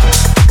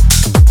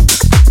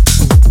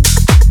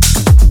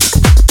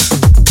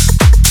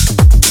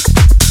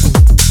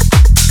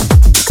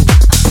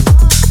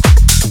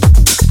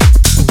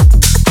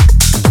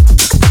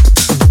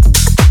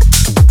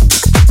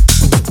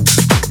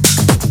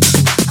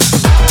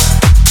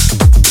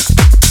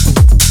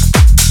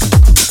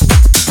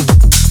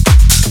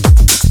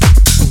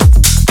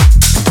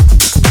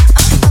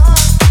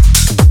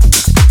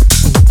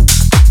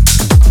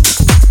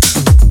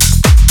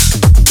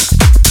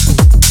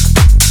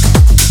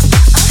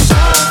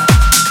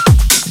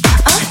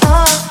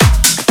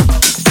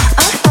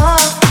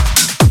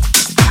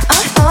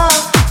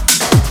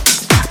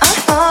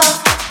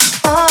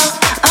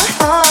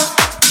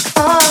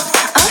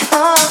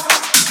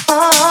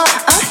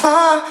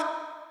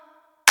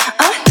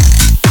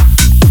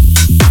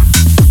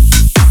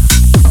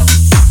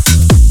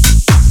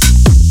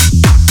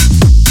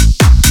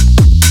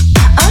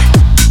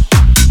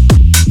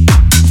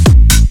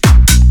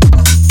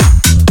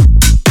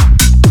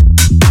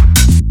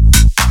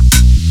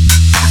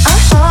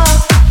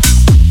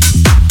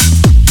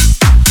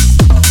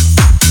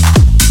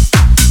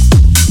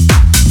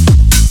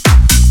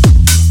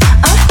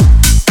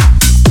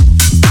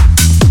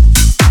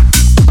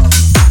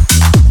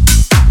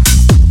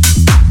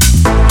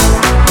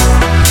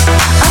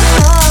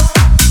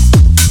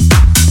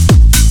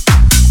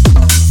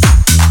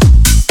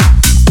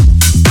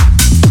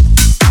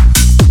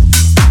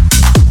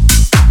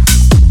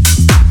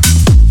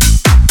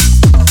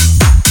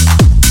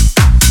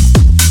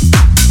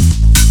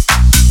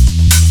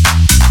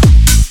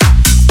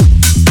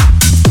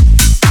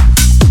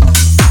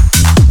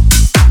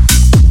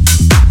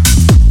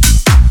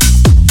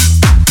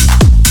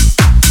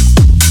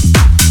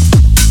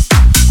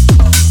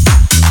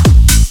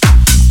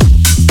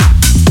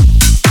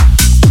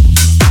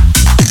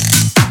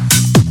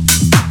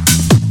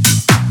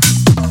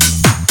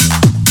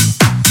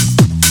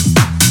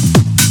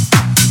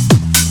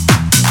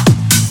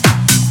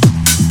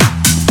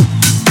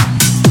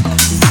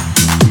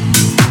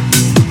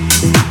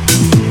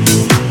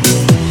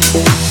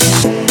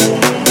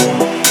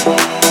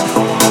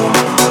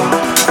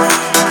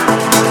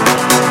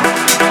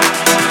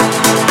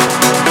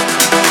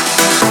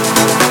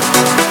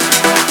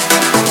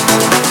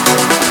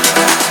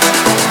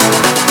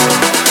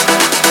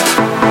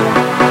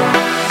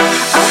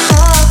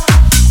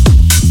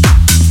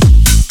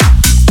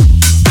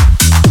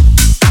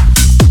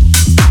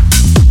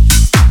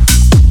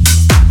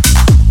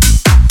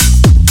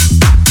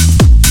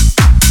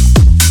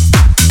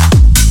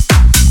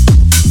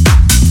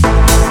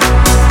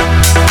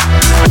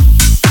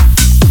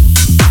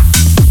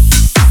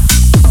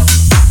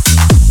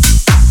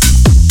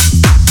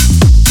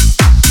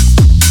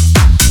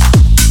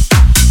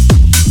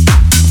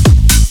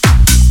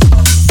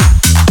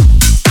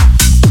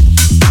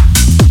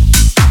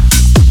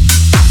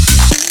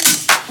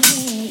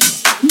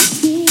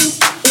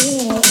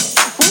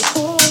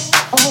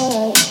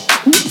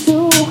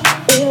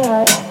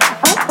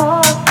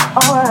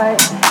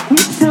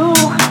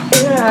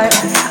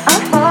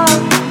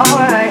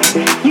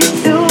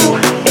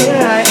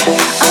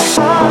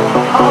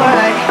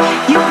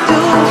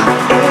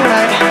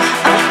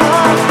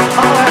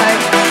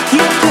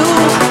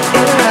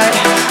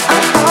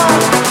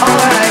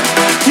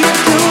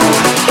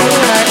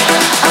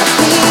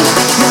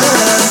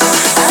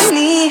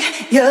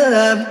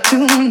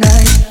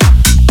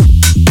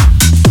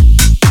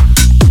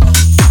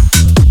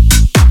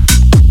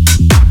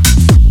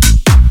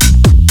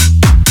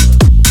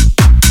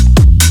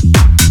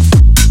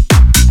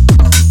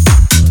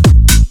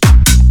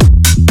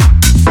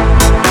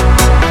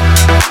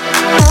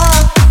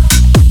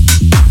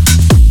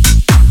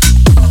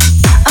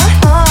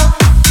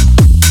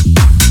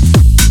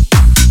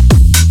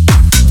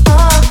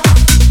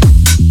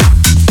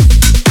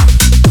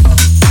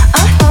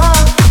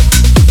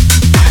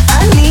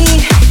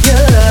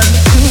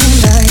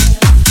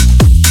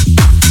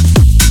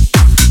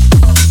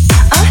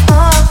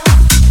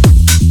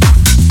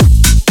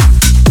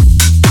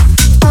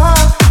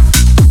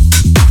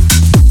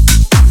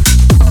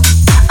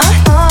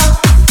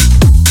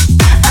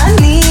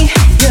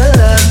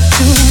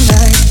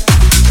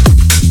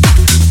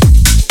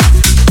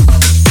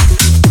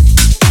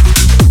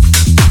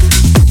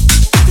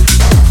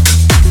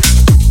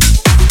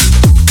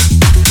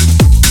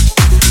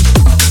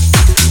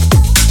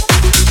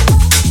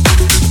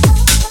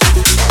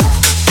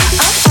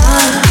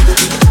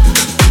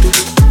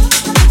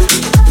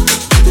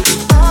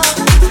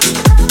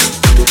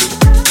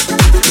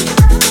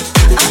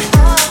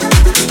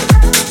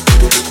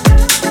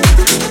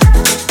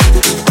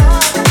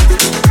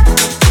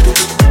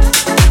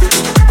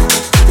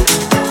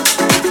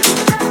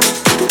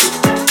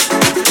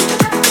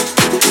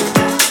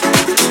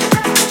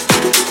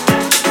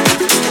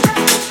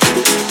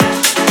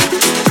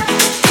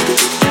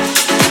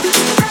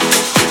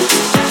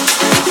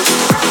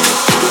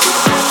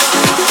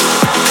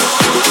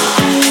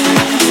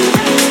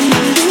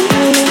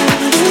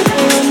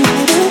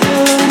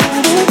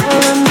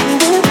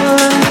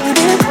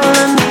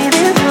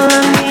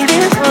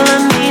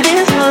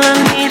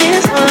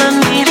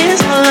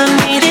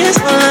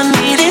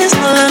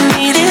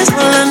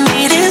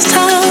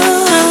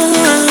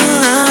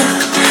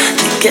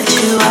get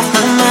you off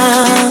my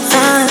mind.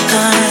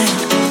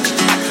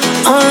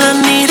 All I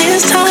need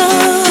is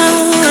time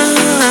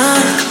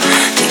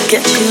to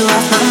get you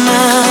off my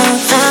mind.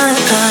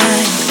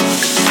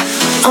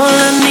 All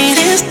I need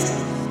is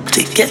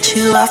to get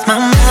you off my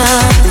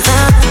mind.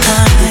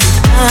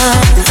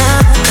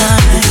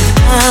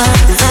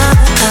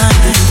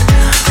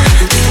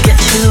 To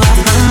get you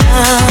off my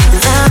mind.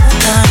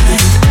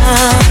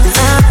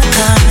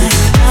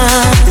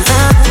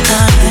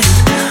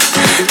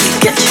 To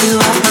get you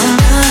off my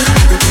mind.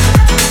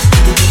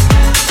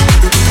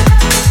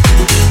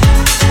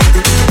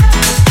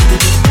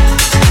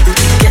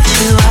 Get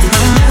you off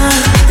my mind.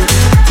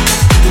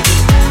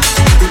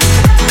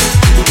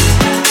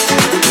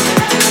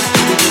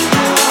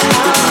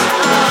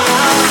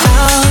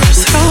 Out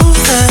through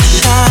the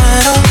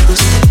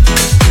shadows,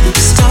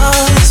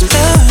 stars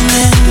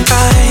burning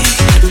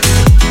bright.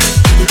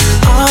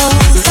 All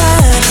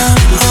that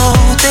I'm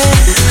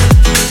holding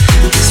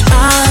is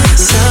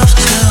myself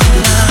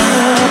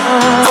tonight.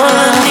 All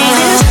I need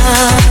is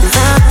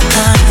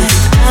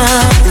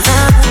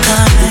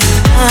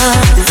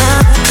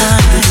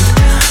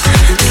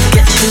to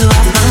get you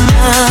off my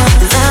mind.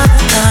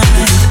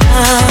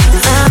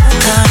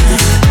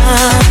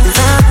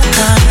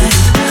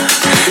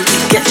 To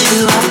get you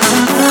off my mind.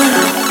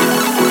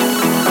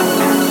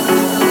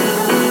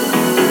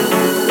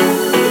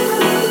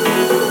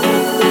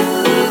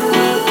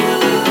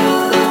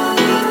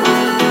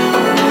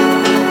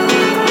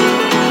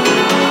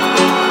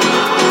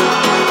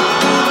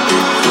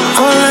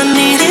 All I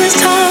need is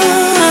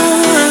time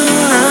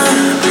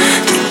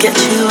to get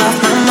you off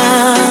my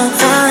mind.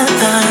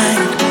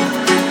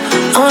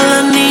 All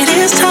I need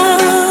is time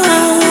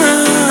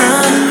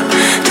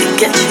to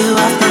get you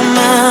off my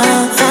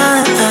mind.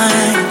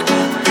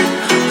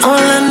 All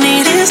I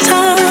need is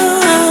time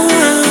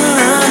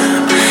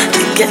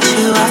to get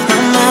you off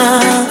my mind.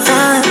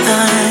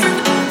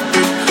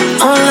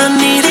 All I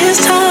need is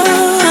time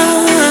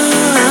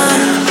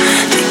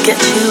to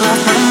get you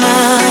off my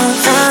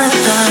mind.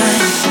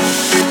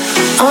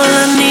 All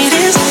I need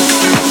is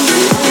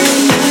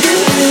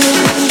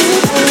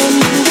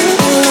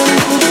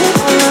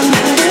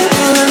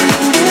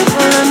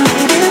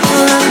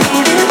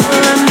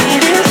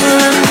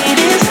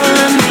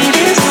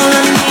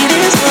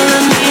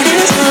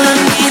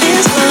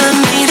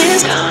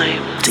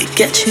to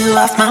get you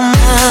off my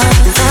mind.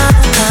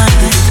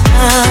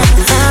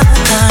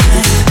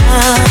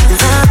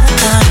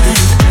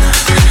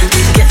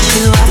 To get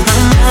you off